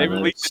should be and one they of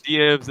released those. the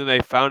DMs and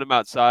they found him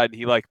outside and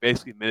he like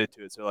basically admitted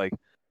to it. So like,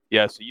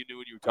 yeah, so you knew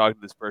when you were talking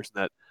to this person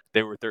that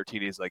they were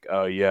 13. He's like,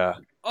 oh yeah.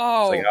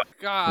 Oh like,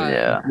 God.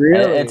 Yeah.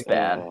 Really? It's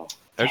bad. Oh.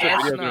 There's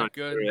That's a video not on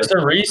good. Twitter. There's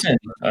a reason.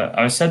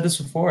 I've said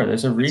this before.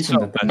 There's a reason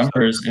so that the messed up.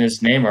 numbers in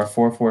his name are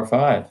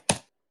 445.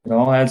 It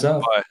all adds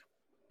up.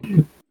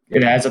 Why?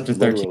 It adds up to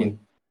 13. Literally.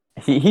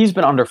 He's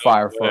been under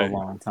fire for a way.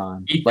 long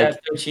time. Eat Like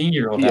that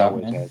 13-year-old He out,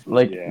 always man. has.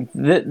 like Yeah.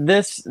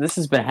 this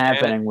has been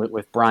happening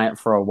with Bryant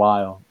for a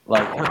while.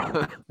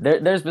 Like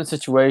there's been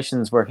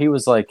situations where he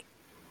was like,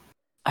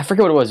 I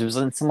forget what it was. It was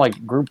in some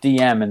like group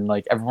DM and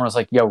like everyone was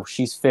like, "Yo,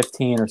 she's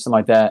 15" or something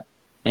like that,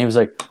 and he was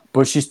like,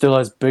 "But she still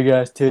has big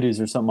ass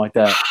titties" or something like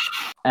that.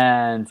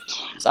 And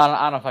so I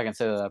don't know if I can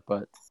say that,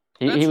 but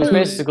he That's was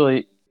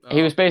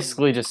really-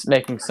 basically just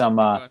making some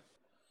Okay.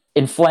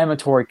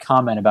 inflammatory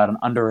comment about an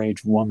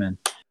underage woman,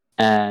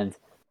 and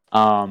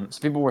so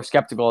people were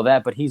skeptical of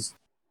that. But the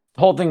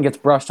whole thing gets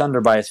brushed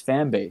under by his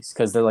fan base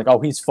because they're like, "Oh,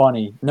 he's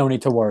funny, no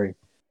need to worry."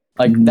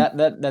 Like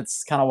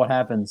that's kind of what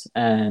happens,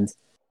 and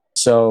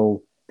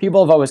so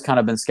people have always kind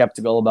of been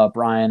skeptical about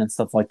Brian and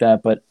stuff like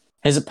that. But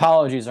his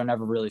apologies are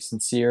never really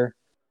sincere,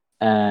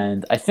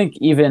 and I think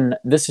even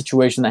this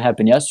situation that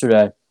happened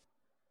yesterday,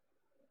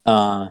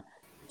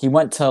 he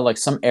went to like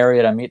some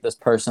area to meet this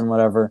person,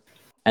 whatever,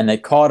 and they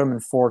caught him in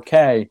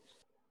 4K,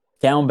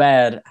 down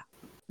bad,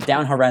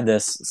 down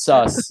horrendous,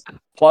 sus,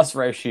 plus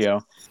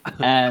ratio,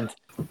 and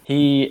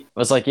he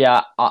was like,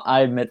 "Yeah,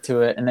 I admit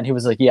to it," and then he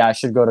was like, "Yeah, I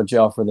should go to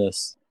jail for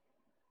this,"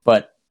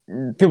 but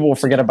people will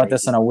forget about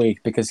this in a week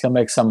because he'll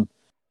make some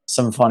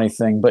funny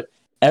thing. But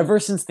ever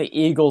since the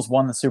Eagles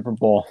won the Super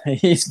Bowl,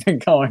 he's been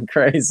going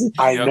crazy.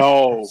 I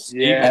know.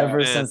 Yeah.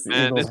 Ever since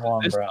the Eagles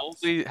won, this bro.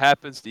 only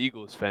happens to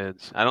Eagles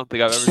fans. I don't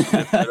think I've ever seen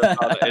a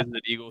pedophile that isn't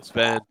an Eagles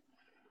fan.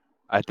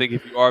 I think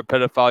if you are a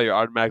pedophile, you're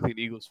automatically an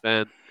Eagles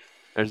fan.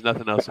 There's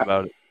nothing else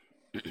about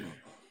it.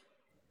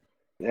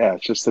 Yeah,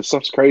 this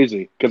stuff's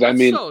crazy. Because I That's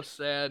mean, so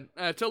sad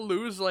to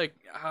lose. Like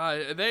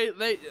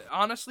they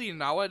honestly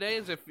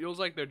nowadays it feels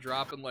like they're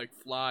dropping like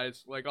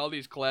flies. Like all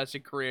these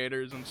classic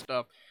creators and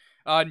stuff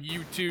on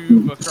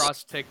YouTube,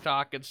 across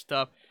TikTok and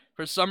stuff.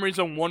 For some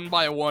reason, one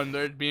by one,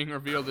 they're being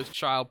revealed as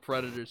child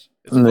predators.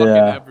 It's fucking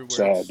Yeah. everywhere.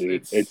 sad,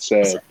 dude. It's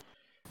sad.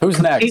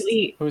 Who's next?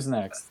 Completely- Who's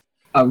next?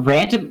 A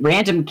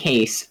random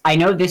case. I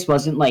know this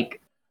wasn't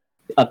like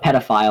a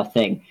pedophile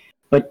thing,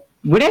 but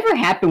whatever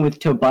happened with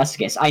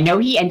Tobuscus? I know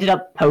he ended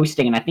up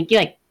posting, and I think he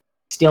like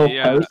still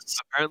Yeah, posts.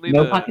 Apparently,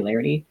 No the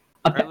popularity.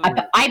 apparently-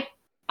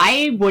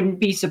 I wouldn't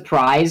be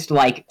surprised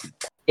like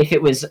if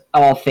it was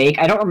all fake.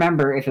 I don't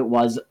remember if it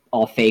was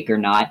all fake or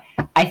not.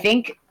 I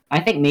think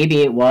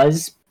maybe it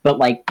was, but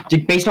like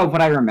based on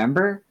what I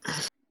remember,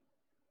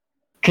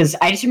 because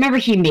I just remember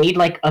he made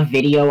like a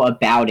video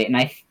about it, and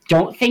I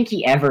don't think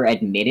he ever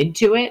admitted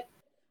to it.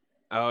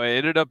 oh, it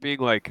ended up being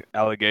like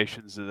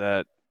allegations of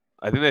that.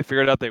 I think they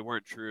figured out they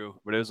weren't true,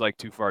 but it was like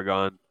too far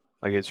gone.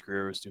 Like his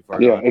career was too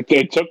far Yeah, gone.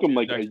 it took him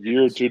like a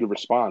year or two to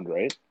respond,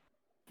 right?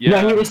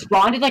 Yeah, No, he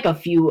responded like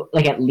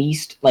at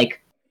least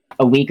like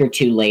a week or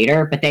two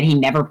later, but then he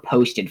never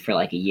posted for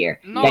like a year.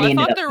 No, then he I ended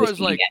thought up there was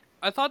posting like again.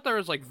 I thought there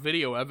was like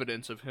video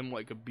evidence of him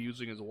like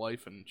abusing his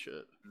wife and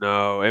shit.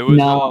 no, it was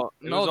No. all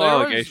it No, was there all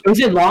was- allegations. It was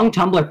a long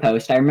Tumblr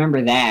post. I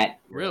remember that.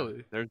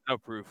 Really? There's no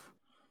proof.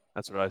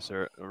 That's what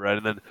I read,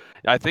 and then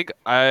I think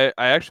I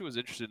actually was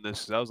interested in this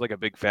because I was like a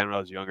big fan when I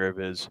was younger of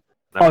his.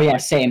 And I Oh, was, yeah,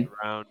 like, same.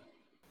 around,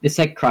 This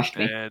like crushed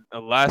me. And the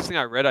last thing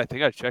I read, I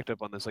think I checked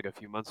up on this like a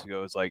few months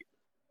ago. Is like,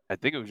 I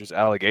think it was just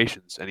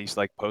allegations, and he's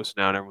like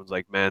posting now, and everyone's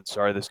like, "Man,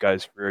 sorry, this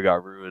guy's career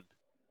got ruined."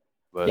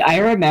 But Yeah, I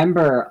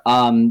remember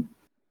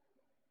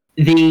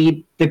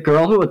the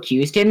girl who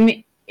accused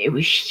him.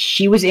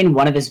 She was in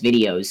one of his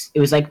videos. It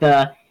was like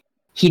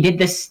he did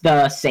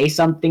the Say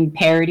Something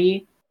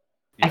parody.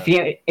 yeah. I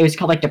forget, it was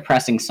called like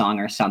Depressing Song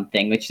or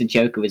something, which the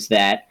joke was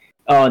that,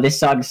 this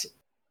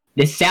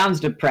sounds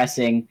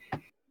depressing,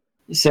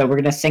 so we're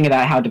gonna sing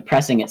about how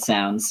depressing it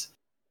sounds.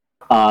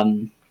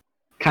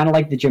 Kind of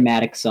like the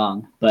dramatic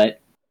song, but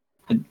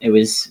it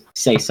was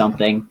Say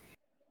Something.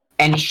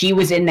 And she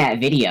was in that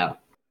video.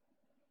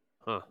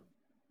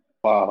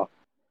 Wow.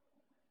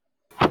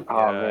 Oh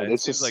Yeah, man, it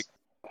it's seems just like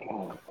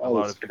oh, a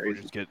lot of people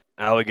just get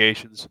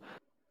allegations,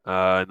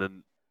 and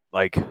then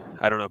like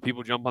I don't know,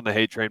 people jump on the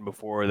hate train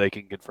before they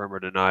can confirm or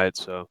deny it.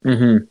 So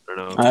Mm-hmm. I don't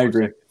know. Of I course,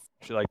 agree. like,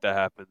 shit like that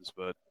happens,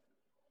 but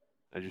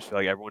I just feel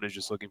like everyone is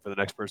just looking for the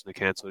next person to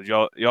cancel. Did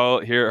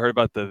y'all heard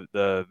about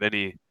the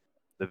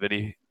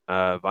Vinny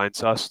Vine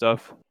sauce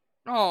stuff?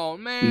 Oh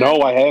man.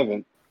 No, I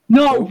haven't.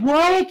 No,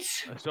 what?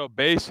 So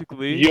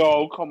basically,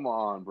 Yo, come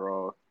on,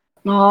 bro.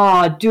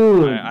 Oh,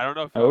 dude. I don't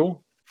know if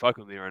y'all fuck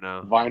with me right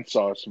now. Vine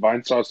sauce.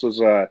 Vine sauce was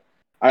I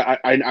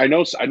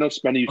know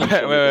Spenny used to Wait,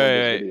 show me one of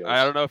his wait. videos.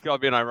 I don't know if y'all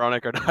being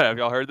ironic or not. Have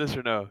y'all heard this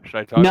or no? Should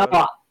I talk No,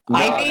 about it?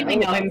 I No, mainly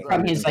no, know him no,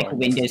 from no, his like no.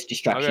 Windows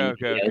destruction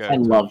Okay. videos. So I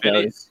love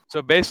Vinny- those.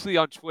 So basically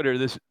on Twitter,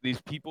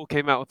 these people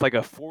came out with like a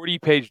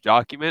 40-page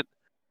document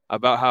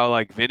about how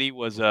like Vinny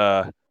was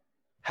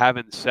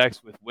having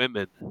sex with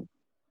women,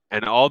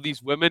 and all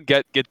these women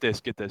get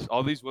this,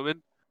 all these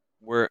women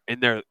were in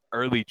their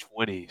early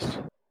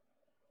 20s.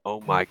 Oh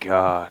my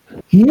god.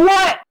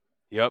 What?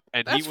 Yep,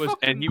 and That's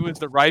he was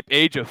the ripe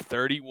age of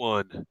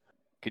 31.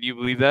 Can you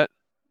believe that?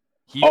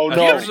 Oh a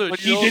no, Here's a 31-year-old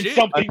he did shit.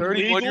 something a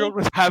 31-year-old legal.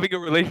 was having a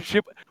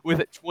relationship with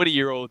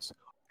 20-year-olds.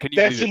 Can you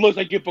That believe shit it? looks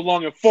like it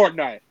belong in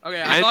Fortnite.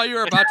 Okay, I And- thought you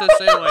were about to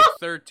say like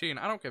 13.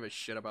 I don't give a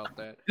shit about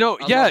that. No,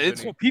 I yeah, love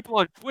it's Vinny. so people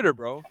on Twitter,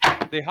 bro.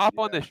 They hop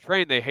on this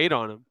train, they hate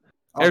on him.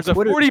 On There's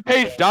Twitter- a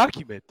 40-page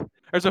document.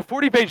 There's a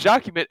 40-page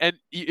document, and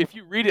if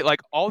you read it,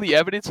 like all the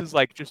evidence is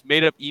like just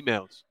made up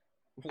emails.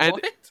 And-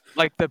 What?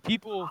 Like the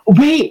people,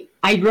 Wait,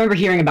 I remember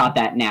hearing about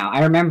that now.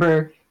 I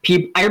remember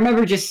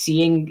just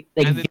seeing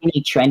like And then-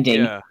 Vinny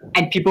trending, yeah,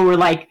 and people were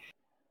like,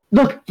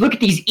 look at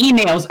these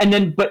emails, and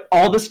then but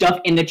all the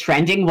stuff in the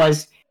trending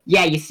was,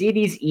 yeah, you see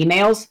these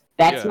emails?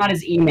 That's Yeah. not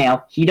his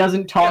email. He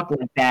doesn't talk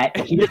like that.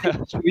 He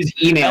doesn't use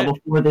email And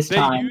before this they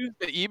time. use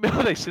the email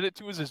they sent it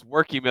to as his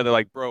work email. They're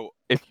like, bro,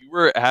 if you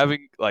were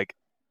having like,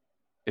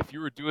 if you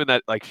were doing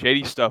that like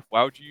shady stuff,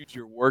 why would you use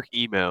your work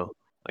email?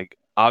 Like,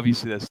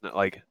 obviously that's not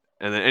like.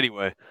 And then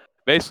anyway,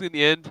 basically in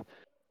the end,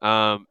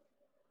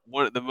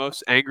 one of the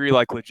most angry,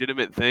 like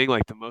legitimate thing,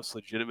 like the most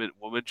legitimate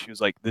woman, she was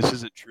like, "This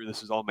isn't true.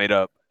 This is all made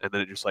up." And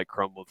then it just like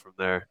crumbled from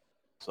there.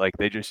 It's like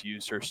they just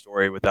used her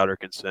story without her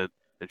consent,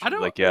 and she I was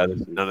don't- like, "Yeah,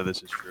 none of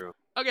this is true."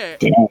 Okay,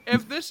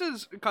 if this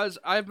is because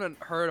I haven't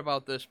heard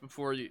about this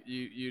before,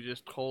 you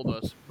just told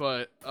us,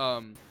 but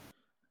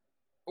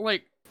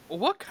like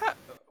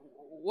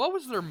what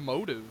was their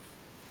motive?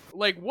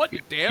 Like, what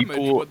damage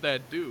People- would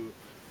that do?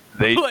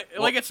 They like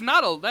it's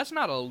not that's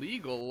not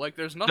illegal. Like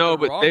there's nothing no,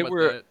 but wrong they with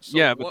were that. So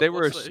yeah, but they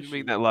were what's the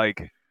assuming issue? that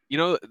like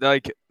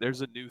like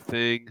there's a new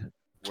thing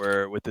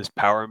where with this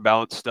power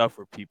imbalance stuff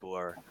where people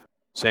are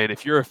saying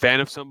if you're a fan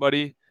of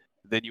somebody,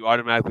 then you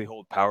automatically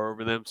hold power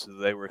over them. So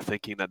they were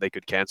thinking that they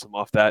could cancel him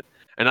off that.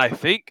 And I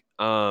think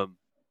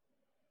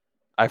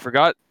I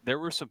forgot there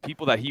were some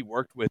people that he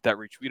worked with that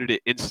retweeted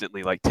it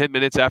instantly. Like 10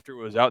 minutes after it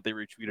was out, they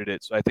retweeted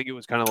it. So I think it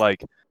was kind of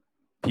like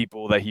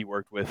people that he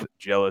worked with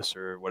jealous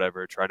or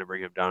whatever, trying to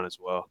bring him down as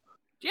well.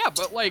 Yeah,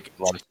 but like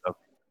A lot of stuff.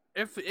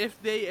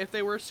 if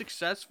they were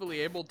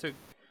successfully able to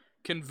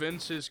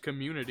convince his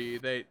community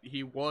that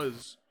he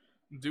was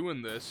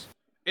doing this,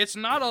 it's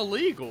not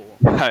illegal.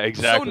 Exactly.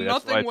 So that's why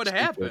nothing it's would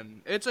stupid.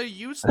 happen. It's a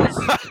useless.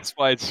 That's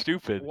why it's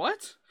stupid.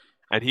 What?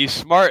 And he's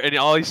smart, and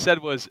all he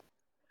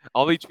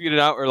tweeted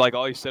out, or like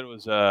all he said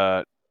was,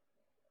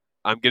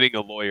 "I'm getting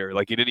a lawyer."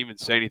 Like he didn't even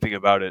say anything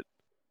about it.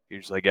 He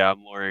was just like, "Yeah,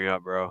 I'm lawyering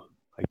up, bro.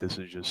 Like this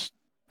is just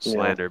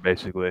slander,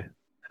 basically."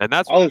 And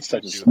that's All what this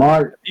stuff people is do.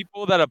 Smart.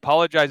 People that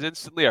apologize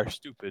instantly are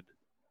stupid.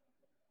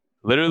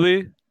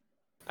 Literally,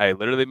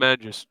 man,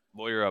 just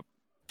lawyer up.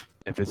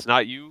 If it's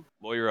not you,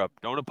 lawyer up.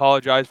 Don't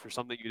apologize for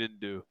something you didn't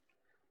do.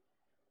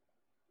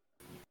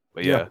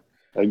 But yeah,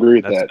 I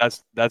agree with that.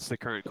 that's the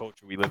current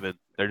culture we live in.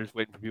 They're just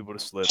waiting for people to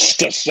slip.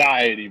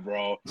 Society,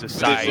 bro.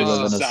 Society. live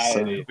in a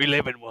Society. We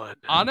live in one.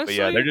 Honestly,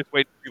 But yeah, they're just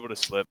waiting for people to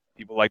slip.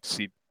 People like to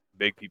see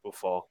big people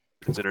fall.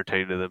 It's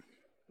entertaining to them.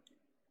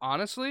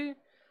 honestly,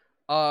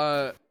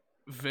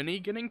 Vinny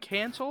getting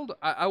canceled,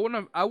 I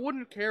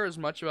wouldn't care as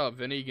much about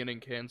Vinny getting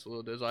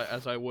canceled as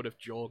I would if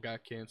Joel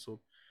got canceled.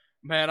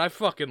 Man, I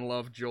fucking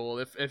love Joel.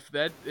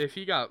 If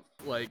he got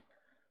like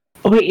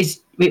Oh wait,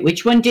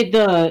 which one did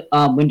the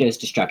Windows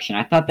destruction?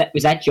 I thought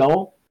was that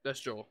Joel? that's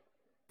Joel.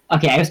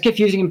 Okay, I was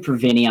confusing him for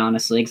Vinny,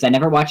 honestly, because I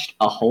never watched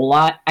a whole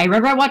lot. I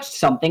remember I watched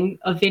something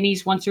of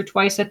Vinny's once or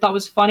twice I thought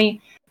was funny,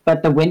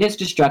 But the Windows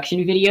destruction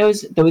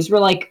videos, those were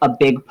like a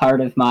big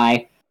part of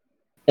my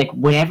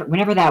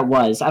whenever that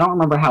was. I don't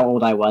remember how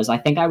old I was. I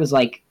think I was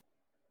like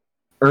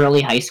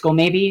early high school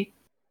maybe,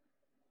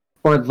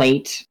 or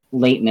late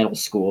middle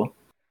school.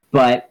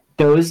 But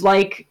those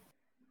I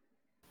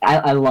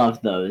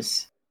love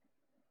those.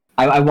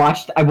 I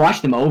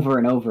watched them over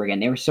and over again.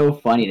 They were so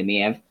funny to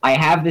me. I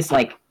have this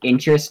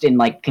interest in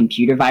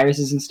computer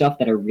viruses and stuff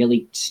that are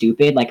really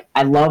stupid.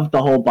 I love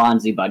the whole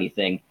Bonzi Buddy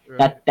thing.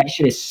 Right. That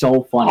shit is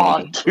so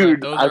funny. Oh,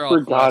 dude, Those I are all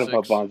forgot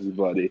about classics. Bonzi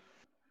Buddy.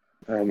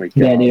 Oh my god.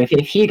 Yeah, dude.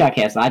 If he got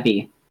cast, I'd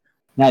be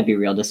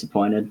real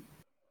disappointed.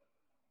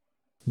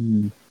 I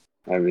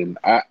mean,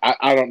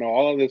 I don't know.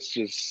 All of this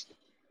just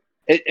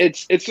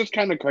it's just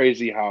kind of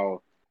crazy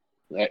how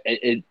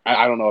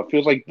I don't know. It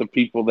feels like the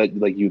people that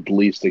you'd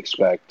least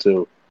expect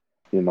to,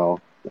 I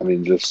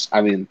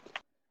mean,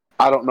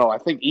 I don't know. I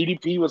think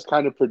EDP was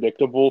kind of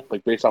predictable,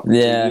 based off of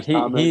previous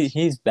comments.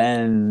 he's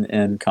been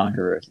in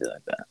controversy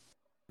like that.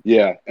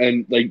 Yeah,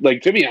 and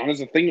to be honest,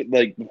 the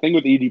thing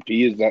with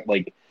EDP is that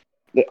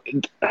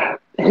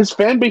his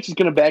fan base is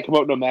going to back him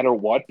out no matter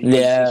what.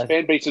 Because his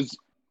fan base is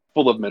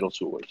full of middle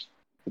schoolers.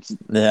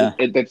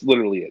 That's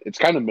literally it. It's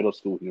kind of middle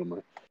school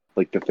humor,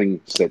 the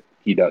things that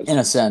he does. In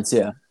a sense,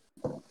 yeah.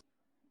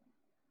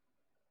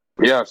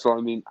 Yeah, so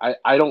I mean,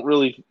 I don't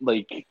really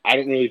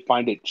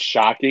find it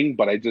shocking,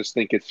 but I just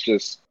think it's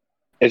just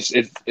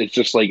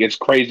it's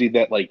crazy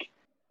that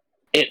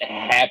it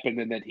happened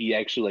and that he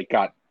actually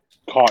got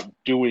caught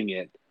doing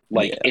it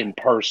in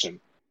person.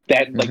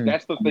 That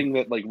that's the thing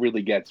that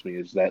really gets me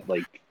is that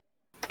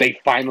they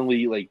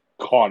finally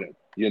caught him,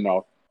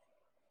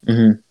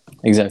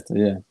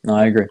 Exactly, yeah. No,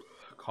 I agree.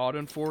 Caught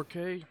in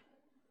 4K.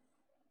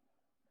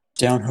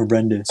 Down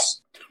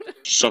horrendous.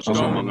 Such a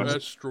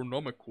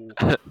Astronomical.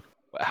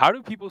 How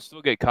do people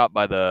still get caught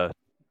by the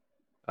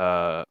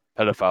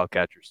pedophile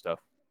catcher stuff?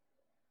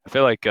 I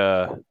feel like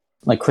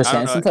Chris I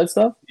don't Hansen know. type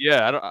stuff?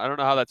 Yeah, I don't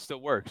know how that still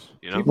works.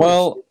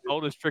 Well,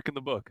 oldest trick in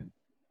the book.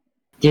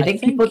 Do you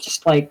think people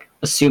just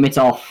assume it's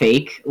all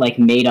fake,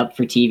 made up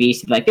for TV?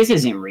 So this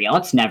isn't real.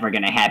 It's never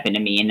gonna happen to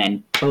me, and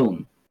then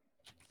boom.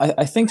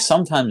 I think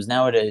sometimes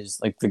nowadays,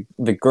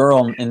 the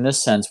girl in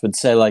this sense would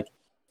say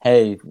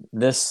hey,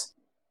 this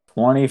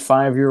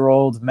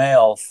 25-year-old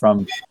male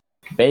from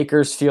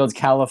Bakersfield,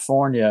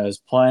 California is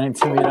planning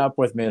to meet up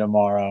with me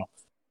tomorrow.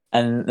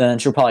 And then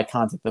she'll probably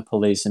contact the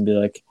police and be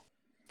like,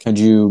 could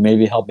you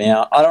maybe help me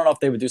out? I don't know if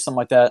they would do something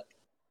like that,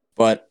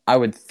 but I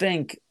would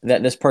think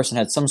that this person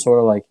had some sort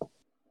of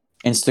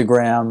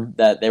Instagram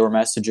that they were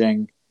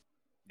messaging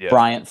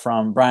Bryant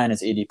from. Brian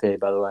is EDP,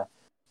 by the way.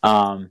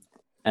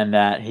 And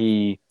that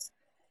he,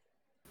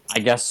 I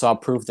guess, saw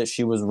proof that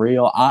she was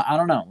real. I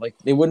don't know.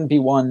 It wouldn't be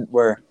one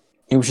where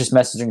he was just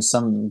messaging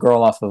some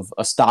girl off of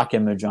a stock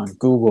image on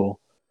Google.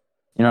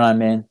 You know what I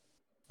mean?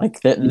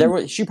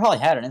 She probably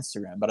had an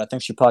Instagram, but I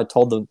think she probably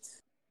told the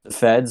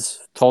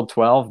feds, told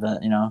 12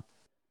 that,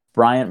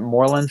 Bryant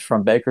Moreland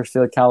from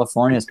Bakersfield,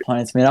 California is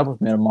planning to meet up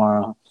with me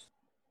tomorrow.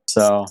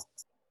 So,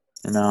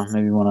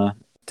 maybe you want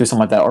to do something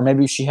like that. Or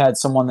maybe she had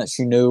someone that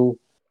she knew,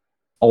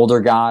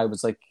 older guy,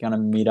 was going to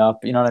meet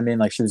up. You know what I mean?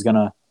 She was going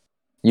to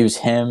use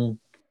him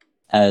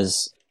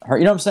as her.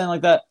 You know what I'm saying?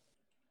 Like that?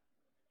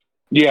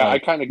 Yeah, I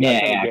kind of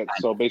get. Yeah.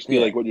 So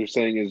basically, what you're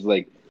saying is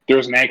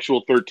there's an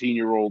actual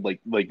 13-year-old,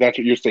 that's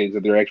what you're saying is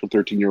that there's actual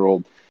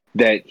 13-year-old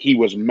that he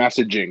was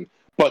messaging,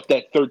 but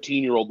that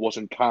 13-year-old was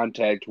in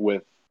contact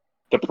with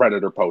the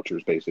predator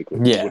poachers,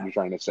 basically. Yeah. Is what you're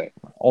trying to say.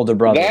 Older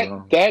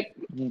brother. That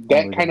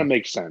kind of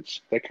makes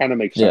sense. That kind of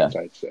makes sense,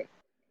 I'd say.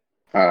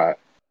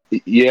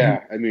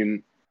 Yeah, I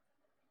mean,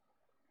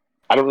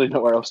 I don't really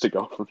know where else to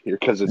go from here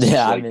because it's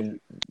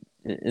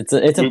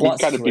it's a blunt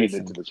kind of beaten situation.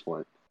 into this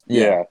point.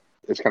 Yeah.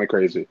 It's kind of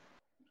crazy.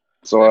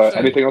 So,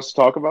 anything else to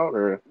talk about,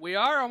 or We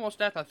are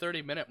almost at the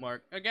 30-minute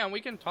mark. Again,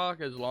 we can talk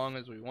as long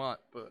as we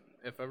want, but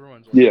if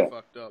everyone's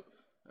fucked up,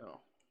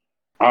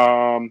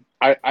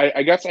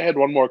 I guess I had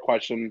one more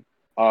question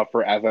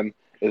for Evan.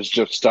 Is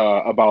just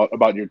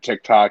about your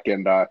TikTok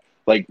and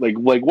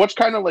what's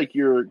kind of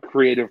your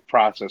creative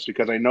process,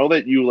 because I know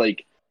that you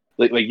like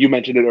you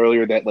mentioned it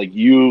earlier that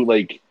you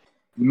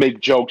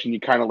make jokes and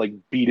you kind of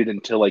beat it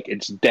until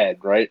it's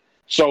dead, right?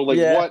 So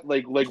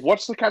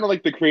what's the kind of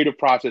the creative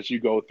process you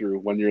go through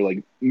when you're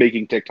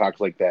making TikToks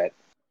like that?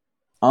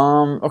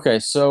 Okay,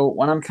 so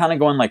when I'm kind of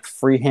going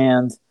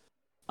freehand,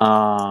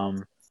 I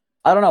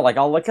don't know,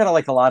 I'll look at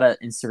a lot of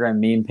Instagram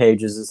meme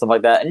pages and stuff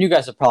like that, and you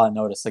guys have probably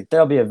noticed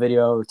there'll be a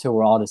video or two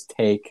where I'll just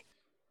take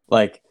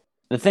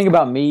the thing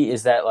about me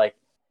is that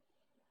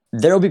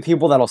there'll be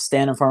people that'll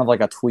stand in front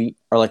of a tweet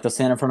or they'll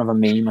stand in front of a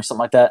meme or something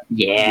like that.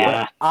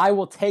 Yeah. But I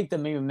will take the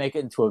meme and make it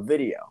into a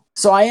video.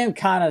 So I am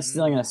kind of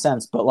stealing in a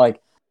sense, but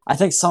I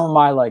think some of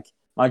my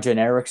my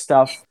generic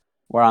stuff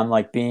where I'm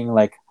being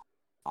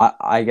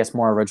I guess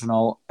more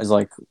original is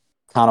kind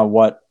of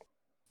what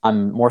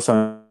I'm more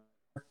so.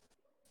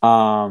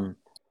 I'm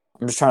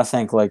just trying to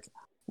think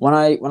when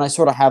I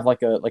sort of have a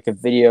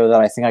video that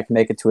I think I can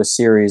make it to a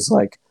series,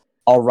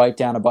 I'll write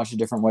down a bunch of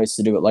different ways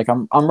to do it.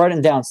 I'm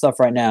writing down stuff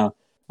right now.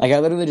 I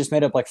literally just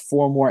made up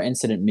 4 more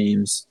incident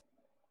memes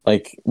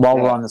like while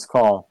we're Yeah. on this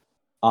call,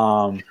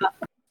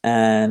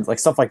 and like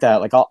stuff like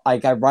that. Like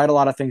I write a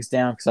lot of things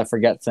down because I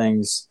forget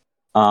things.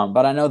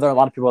 But I know there are a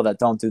lot of people that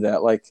don't do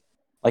that. Like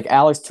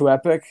Alex Too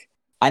Epic.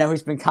 I know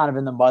he's been kind of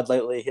in the mud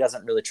lately. He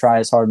doesn't really try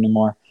as hard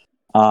anymore.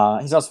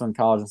 He's also in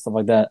college and stuff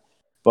like that.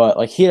 But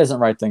like he doesn't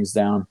write things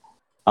down.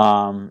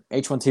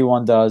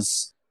 H1T1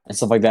 does and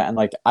stuff like that. And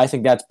like I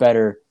think that's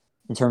better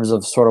in terms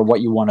of sort of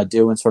what you want to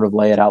do and sort of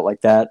lay it out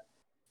like that.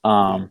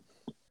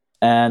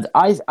 And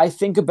I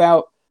think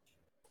about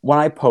when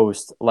I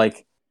post,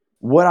 like,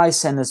 would I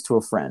send this to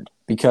a friend?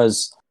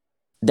 Because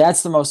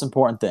that's the most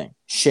important thing.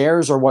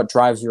 Shares are what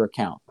drives your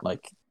account.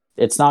 Like,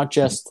 it's not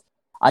just,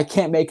 I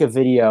can't make a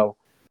video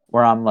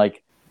where I'm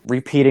like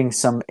repeating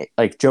some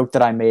like joke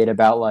that I made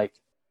about like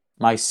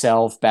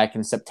myself back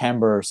in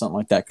September or something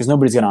like that, because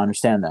nobody's going to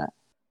understand that.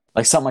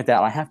 Like something like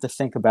that. I have to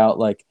think about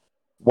like,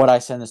 would I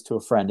send this to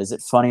a friend? Is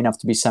it funny enough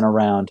to be sent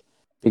around?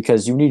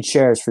 Because you need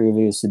shares for your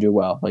videos to do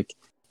well. Like,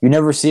 you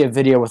never see a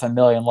video with 1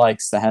 million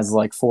likes that has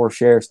like 4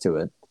 shares to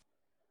it.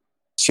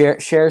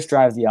 Shares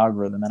drive the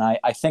algorithm, and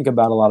I think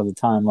about a lot of the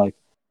time, like,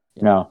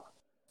 you know,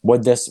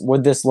 would this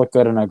look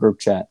good in a group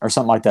chat or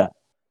something like that?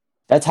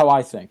 That's how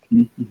I think.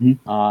 Mm-hmm.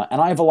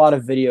 And I have a lot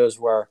of videos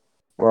where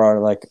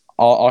like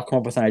I'll come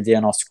up with an idea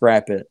and I'll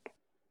scrap it.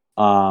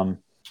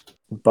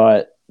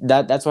 But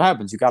that's what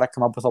happens. You got to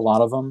come up with a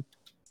lot of them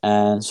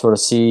and sort of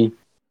see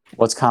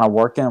what's kind of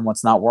working and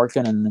what's not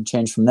working, and then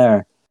change from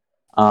there.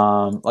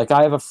 Like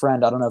I have a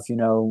friend, I don't know if you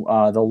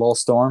know the Lil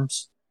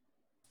Storms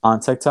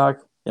on TikTok.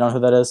 You know who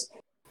that is?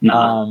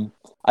 No.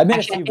 I made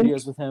Actually, a few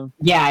videos with him.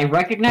 Yeah, I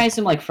recognize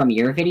him like from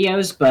your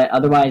videos, but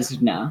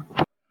otherwise, no.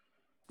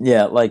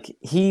 Yeah, like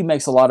he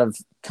makes a lot of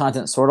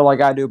content sort of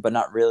like I do, but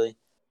not really.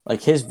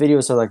 Like his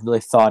videos are like really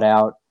thought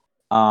out,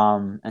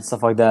 and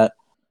stuff like that.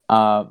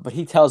 But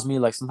he tells me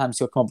like sometimes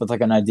he'll come up with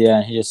like an idea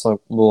and he just like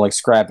will like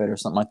scrap it or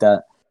something like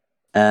that.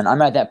 And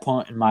I'm at that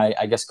point in my,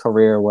 I guess,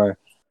 career where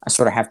I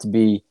sort of have to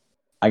be,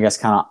 I guess,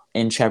 kind of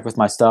in check with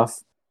my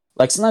stuff.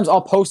 Like sometimes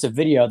I'll post a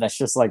video that's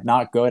just like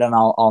not good, and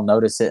I'll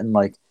notice it in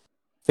like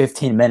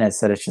 15 minutes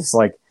that it's just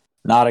like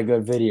not a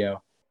good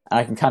video, and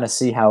I can kind of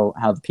see how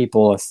the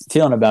people are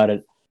feeling about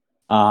it.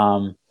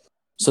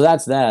 So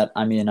that's that.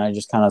 I mean, I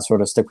just kind of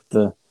sort of stick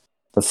with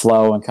the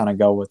flow and kind of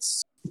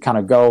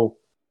go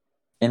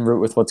en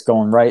route with what's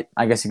going right,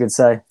 I guess you could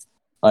say.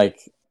 Like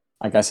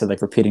I said,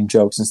 like repeating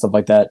jokes and stuff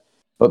like that.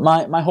 But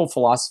my whole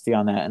philosophy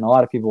on that, and a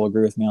lot of people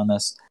agree with me on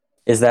this,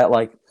 is that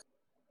like,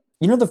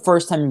 you know, the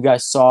first time you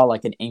guys saw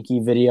like an Inky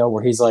video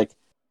where he's like,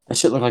 that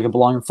shit looked like it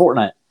belonged in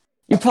Fortnite.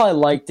 You probably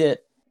liked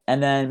it,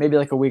 and then maybe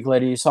like a week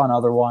later you saw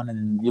another one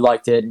and you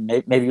liked it, and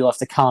maybe you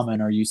left a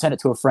comment or you sent it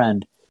to a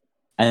friend,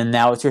 and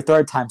now it's your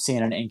third time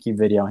seeing an Inky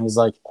video, and he's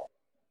like,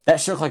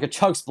 that shit looked like a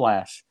chug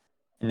splash,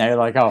 and now you're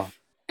like, oh,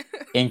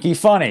 Inky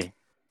funny,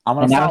 I'm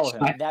gonna follow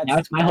him. Now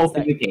it's my whole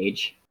For You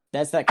page.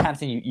 That's that kind of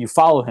thing. You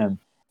follow him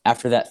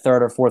after that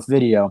third or fourth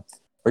video,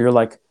 where you're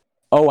like,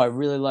 oh, I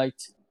really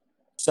liked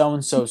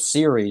so-and-so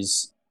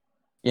series,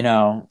 you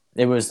know,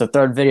 it was the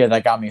third video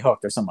that got me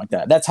hooked or something like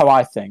that. That's how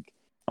I think.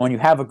 And when you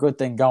have a good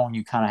thing going,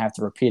 you kind of have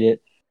to repeat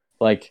it.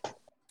 Like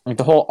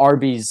the whole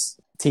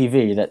Arby's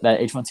TV that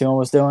H1T1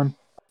 was doing,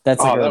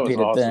 that's like a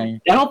repeated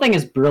thing. That whole thing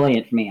is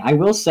brilliant for me. I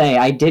will say,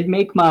 I did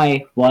make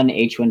my one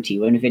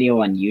H1T1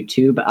 video on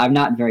YouTube. I'm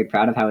not very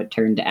proud of how it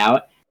turned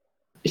out.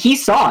 He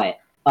saw it,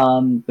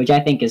 which I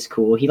think is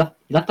cool. He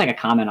left like a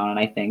comment on it,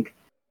 I think.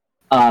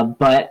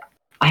 But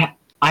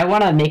I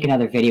want to make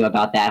another video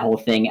about that whole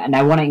thing, and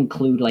I want to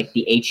include like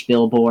the H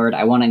billboard.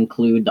 I want to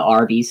include the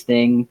Arby's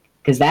thing,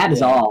 because that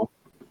is all.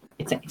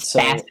 It's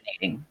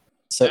fascinating.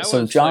 That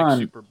So was John, like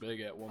super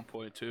big at one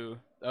point too.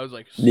 That was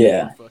like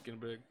super fucking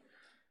big.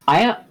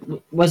 I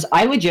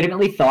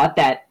legitimately thought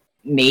that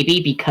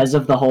maybe because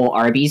of the whole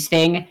Arby's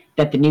thing,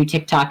 that the new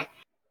TikTok,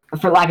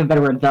 for lack of a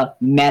better word, the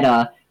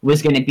meta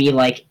was going to be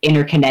like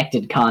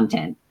interconnected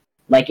content.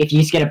 Like, if you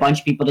just get a bunch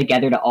of people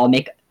together to all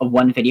make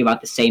one video about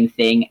the same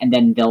thing, and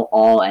then they'll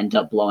all end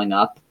up blowing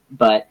up.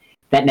 But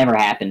that never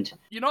happened.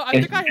 You know,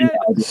 I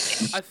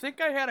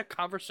think I had a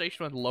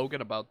conversation with Logan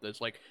about this,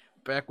 like,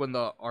 back when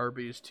the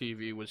Arby's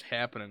TV was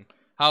happening.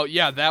 How,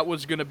 yeah, that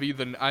was going to be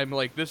I'm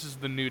like, this is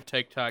the new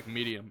TikTok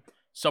medium.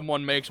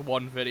 Someone makes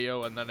one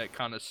video, and then it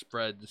kind of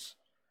spreads,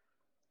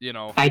 you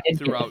know, I did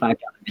throughout. get the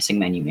 $5 missing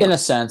menu meal. in a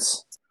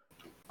sense,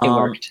 It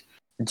worked.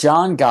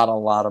 John got a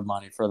lot of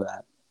money for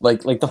that.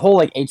 Like the whole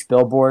like H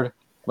billboard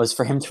was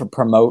for him to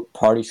promote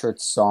Party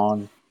Shirt's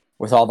song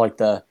with all like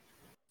the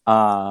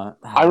I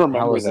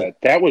remember that.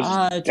 That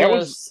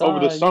was over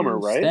the summer,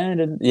 right?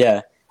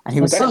 Yeah. And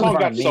he was that song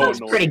got so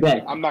annoying. Pretty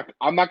good. I'm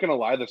not gonna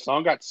lie, the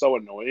song got so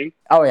annoying.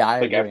 Oh yeah,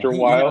 I like agree. after a He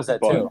while. knows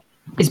that too.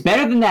 It's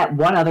better than that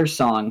one other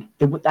song.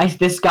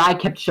 This guy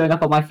kept showing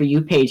up on my For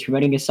You page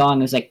promoting a song.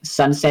 It was like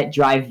Sunset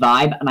Drive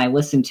Vibe, and I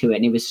listened to it,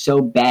 and it was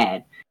so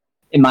bad,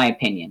 in my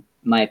opinion.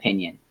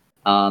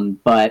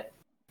 But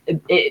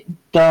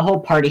the whole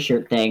Party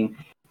Shirt thing,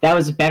 that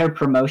was a better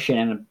promotion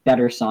and a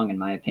better song, in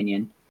my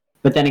opinion.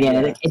 But then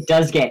again, it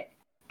does get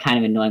kind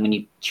of annoying when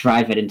you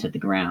drive it into the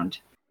ground.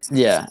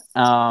 Yeah.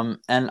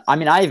 And I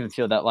mean, I even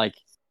feel that like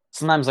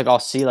sometimes like I'll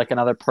see like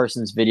another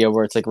person's video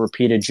where it's like a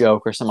repeated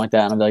joke or something like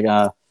that, and I'll be like,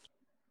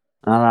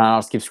 I don't know, I'll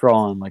just keep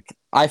scrolling. Like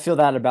I feel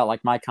that about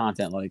like my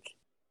content. Like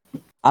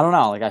I don't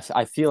know, like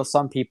I feel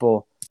some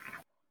people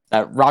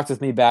that rocked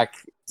with me back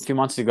a few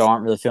months ago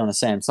aren't really feeling the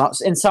same. So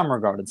in some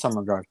regard.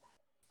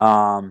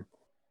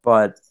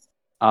 But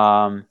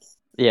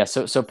yeah.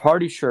 So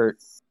Party Shirt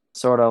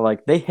sort of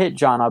like they hit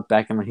John up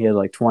back when he had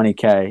like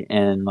 20K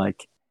in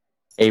like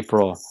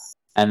April,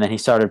 and then he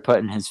started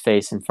putting his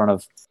face in front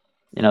of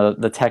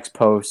the text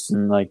posts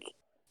and like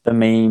the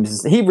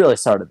memes. He really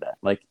started that.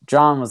 Like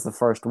John was the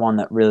first one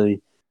that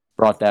really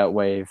brought that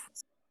wave.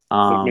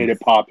 Like made it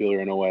popular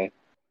in a way.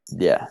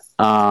 Yeah.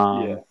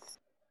 Yeah.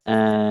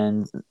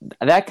 And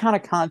that kind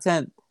of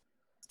content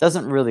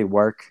doesn't really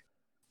work.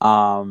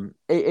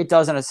 It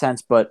does in a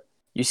sense, but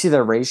you see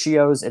the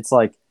ratios. It's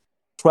like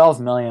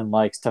 12 million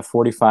likes to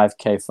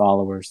 45K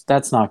followers.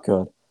 That's not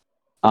good.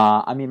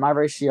 I mean, my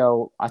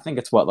ratio, I think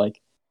it's what,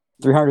 like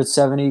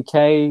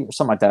 370K or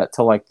something like that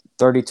to like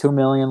 32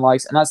 million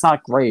likes, and that's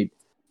not great.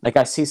 Like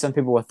I see some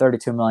people with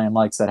 32 million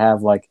likes that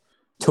have like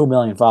 2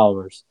 million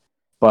followers,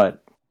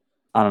 but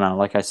I don't know.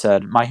 Like I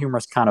said, my humor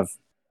is kind of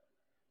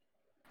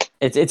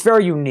it's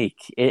very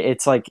unique.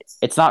 It's like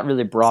it's not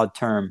really broad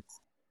term.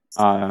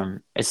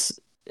 It's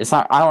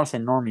not. I don't want to say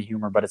normie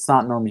humor, but it's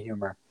not normie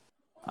humor.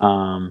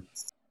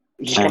 It's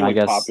just kind of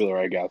like popular,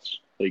 I guess.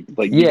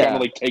 Like you kind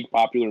of like take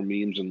popular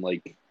memes and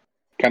like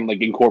kind of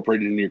like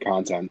incorporate it into your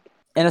content.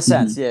 In a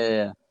sense,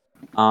 yeah.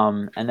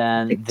 And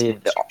then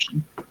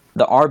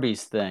the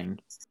Arby's thing,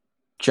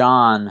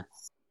 John,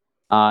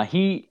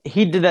 he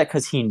did that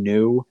because he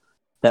knew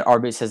that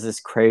Arby's has this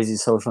crazy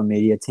social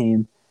media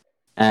team,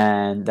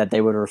 and that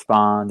they would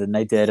respond, and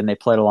they did, and they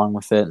played along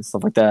with it and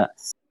stuff like that,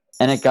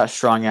 and it got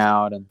strung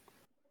out, and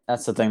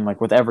that's the thing. Like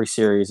with every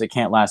series, it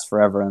can't last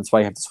forever, and that's why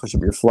you have to switch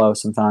up your flow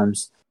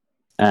sometimes,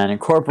 and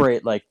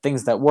incorporate like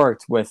things that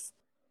worked with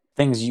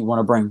things you want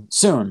to bring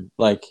soon.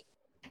 Like,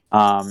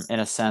 in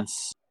a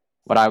sense,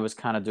 what I was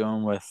kind of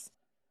doing with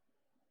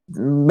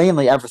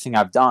mainly everything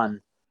I've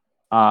done.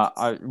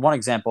 One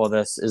example of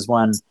this is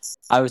when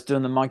I was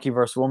doing the Monkey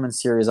vs. Woman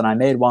series, and I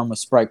made one with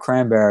Sprite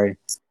Cranberry.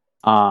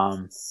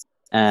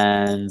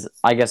 And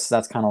I guess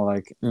that's kind of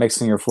like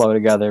mixing your flow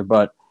together,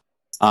 but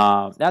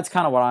that's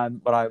kind of what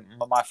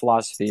my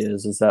philosophy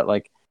is that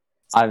like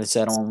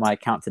obviously I don't want my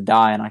account to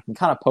die, and I can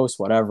kind of post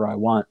whatever I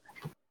want,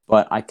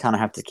 but I kind of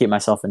have to keep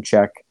myself in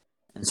check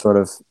and sort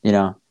of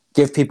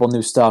give people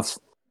new stuff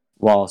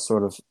while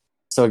sort of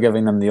still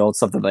giving them the old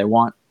stuff that they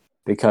want,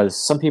 because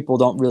some people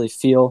don't really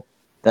feel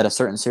that a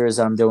certain series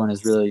that I'm doing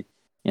is really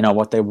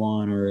what they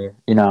want, or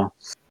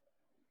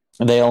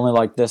they only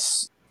like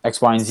this X,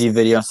 Y, and Z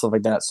video and stuff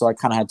like that. So I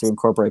kind of had to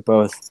incorporate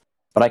both.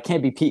 But I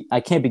can't be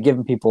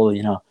giving people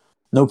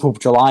no poop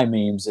July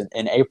memes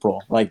in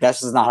April. Like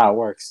that's just not how it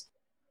works.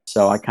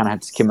 So I kind of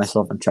have to keep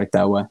myself in check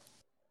that way.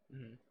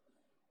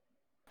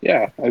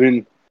 Yeah, I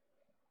mean,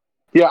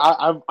 yeah,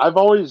 I've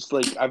always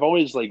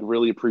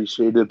really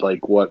appreciated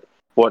like what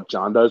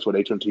John does, what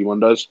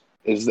HMT1 does,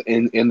 is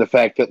in the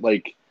fact that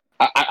like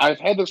I've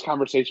had this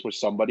conversation with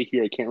somebody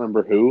here, I can't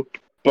remember who,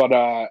 but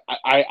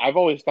I've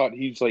always thought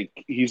he's like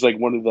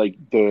one of like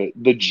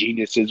the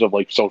geniuses of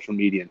like social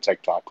media and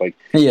TikTok. Like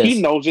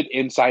he knows it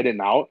inside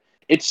and out.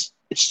 It's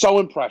so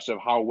impressive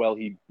how well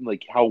he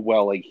like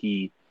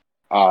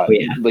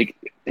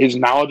his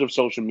knowledge of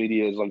social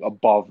media is like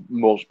above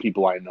most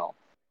people I know.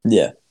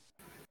 Yeah.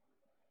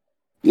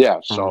 Yeah.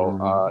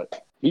 So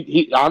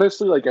he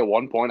honestly, like at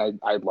one point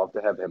I'd love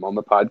to have him on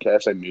the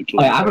podcast.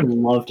 I would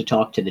love to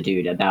talk to the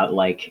dude about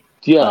like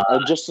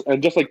and just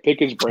like pick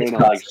his brain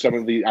on like some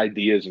of the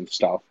ideas and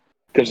stuff,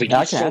 because like,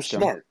 he's so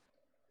smart.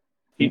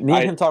 Me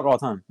and him talk all the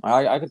time.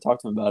 I could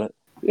talk to him about it.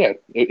 Yeah,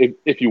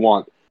 if you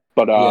want,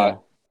 but I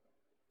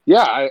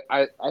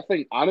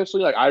think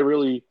honestly, like I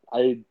really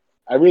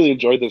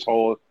enjoyed this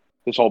whole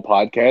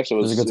podcast. It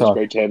was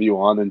great to have you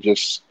on, and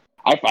just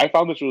I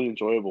found this really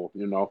enjoyable.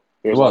 There's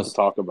a lot to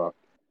talk about.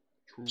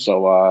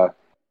 So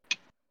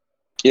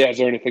is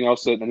there anything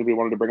else that anybody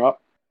wanted to bring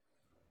up?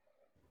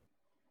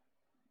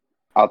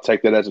 I'll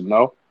take that as a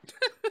no.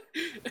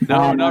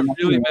 No, not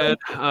really, man.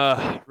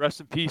 Rest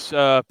in peace,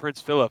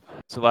 Prince Philip.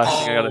 It's the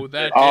last thing I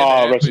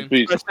gotta. Rest in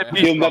peace.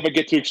 He'll never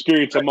get to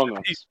experience Among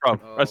Us. Peace, bro.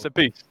 Rest in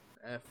peace.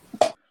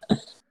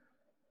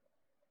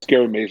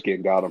 Scary Maze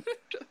game got him.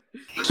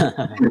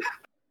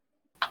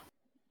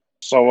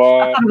 So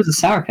I thought it was a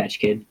Sour Patch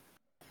Kid.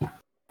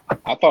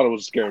 I thought it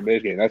was a Scary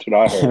Maze game. That's what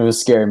I heard. It was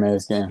Scary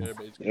Maze game.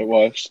 It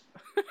was.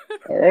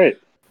 All right.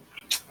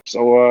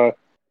 So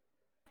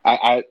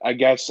I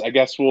guess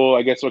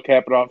we'll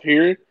cap it off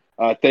here.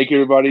 Thank you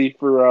everybody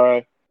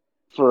for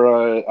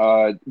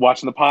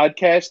watching the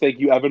podcast. Thank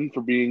you, Evan,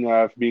 for being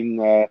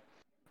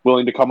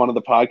willing to come onto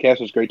the podcast.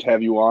 It was great to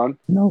have you on.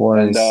 No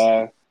worries.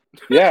 And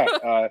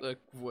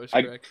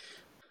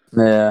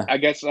I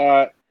guess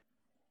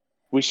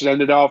we should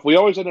end it off. We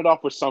always end it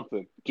off with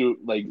something.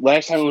 Like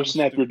last time it was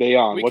Snap Your Day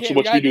On. What should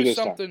we do this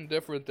time?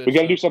 Different we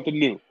got to do something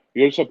new.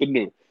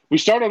 We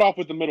started off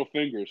with the middle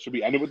finger. Should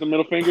we end it with the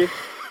middle finger?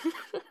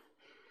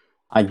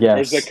 I Or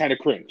is guess. that kind of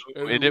cringe?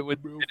 In it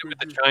with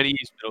the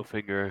Chinese middle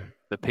finger,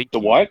 the pinky. The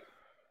what?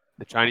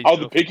 The Chinese. Oh,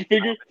 the pinky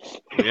finger?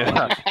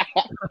 Yeah.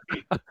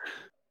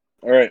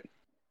 All right.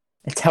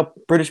 It's how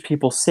British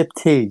people sip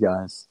tea,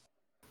 guys.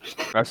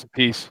 Rest in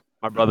peace,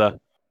 my brother,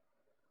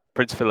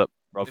 Prince Philip.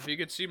 Bro. If you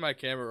could see my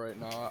camera right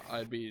now,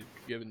 I'd be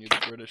giving you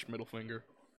the British middle finger.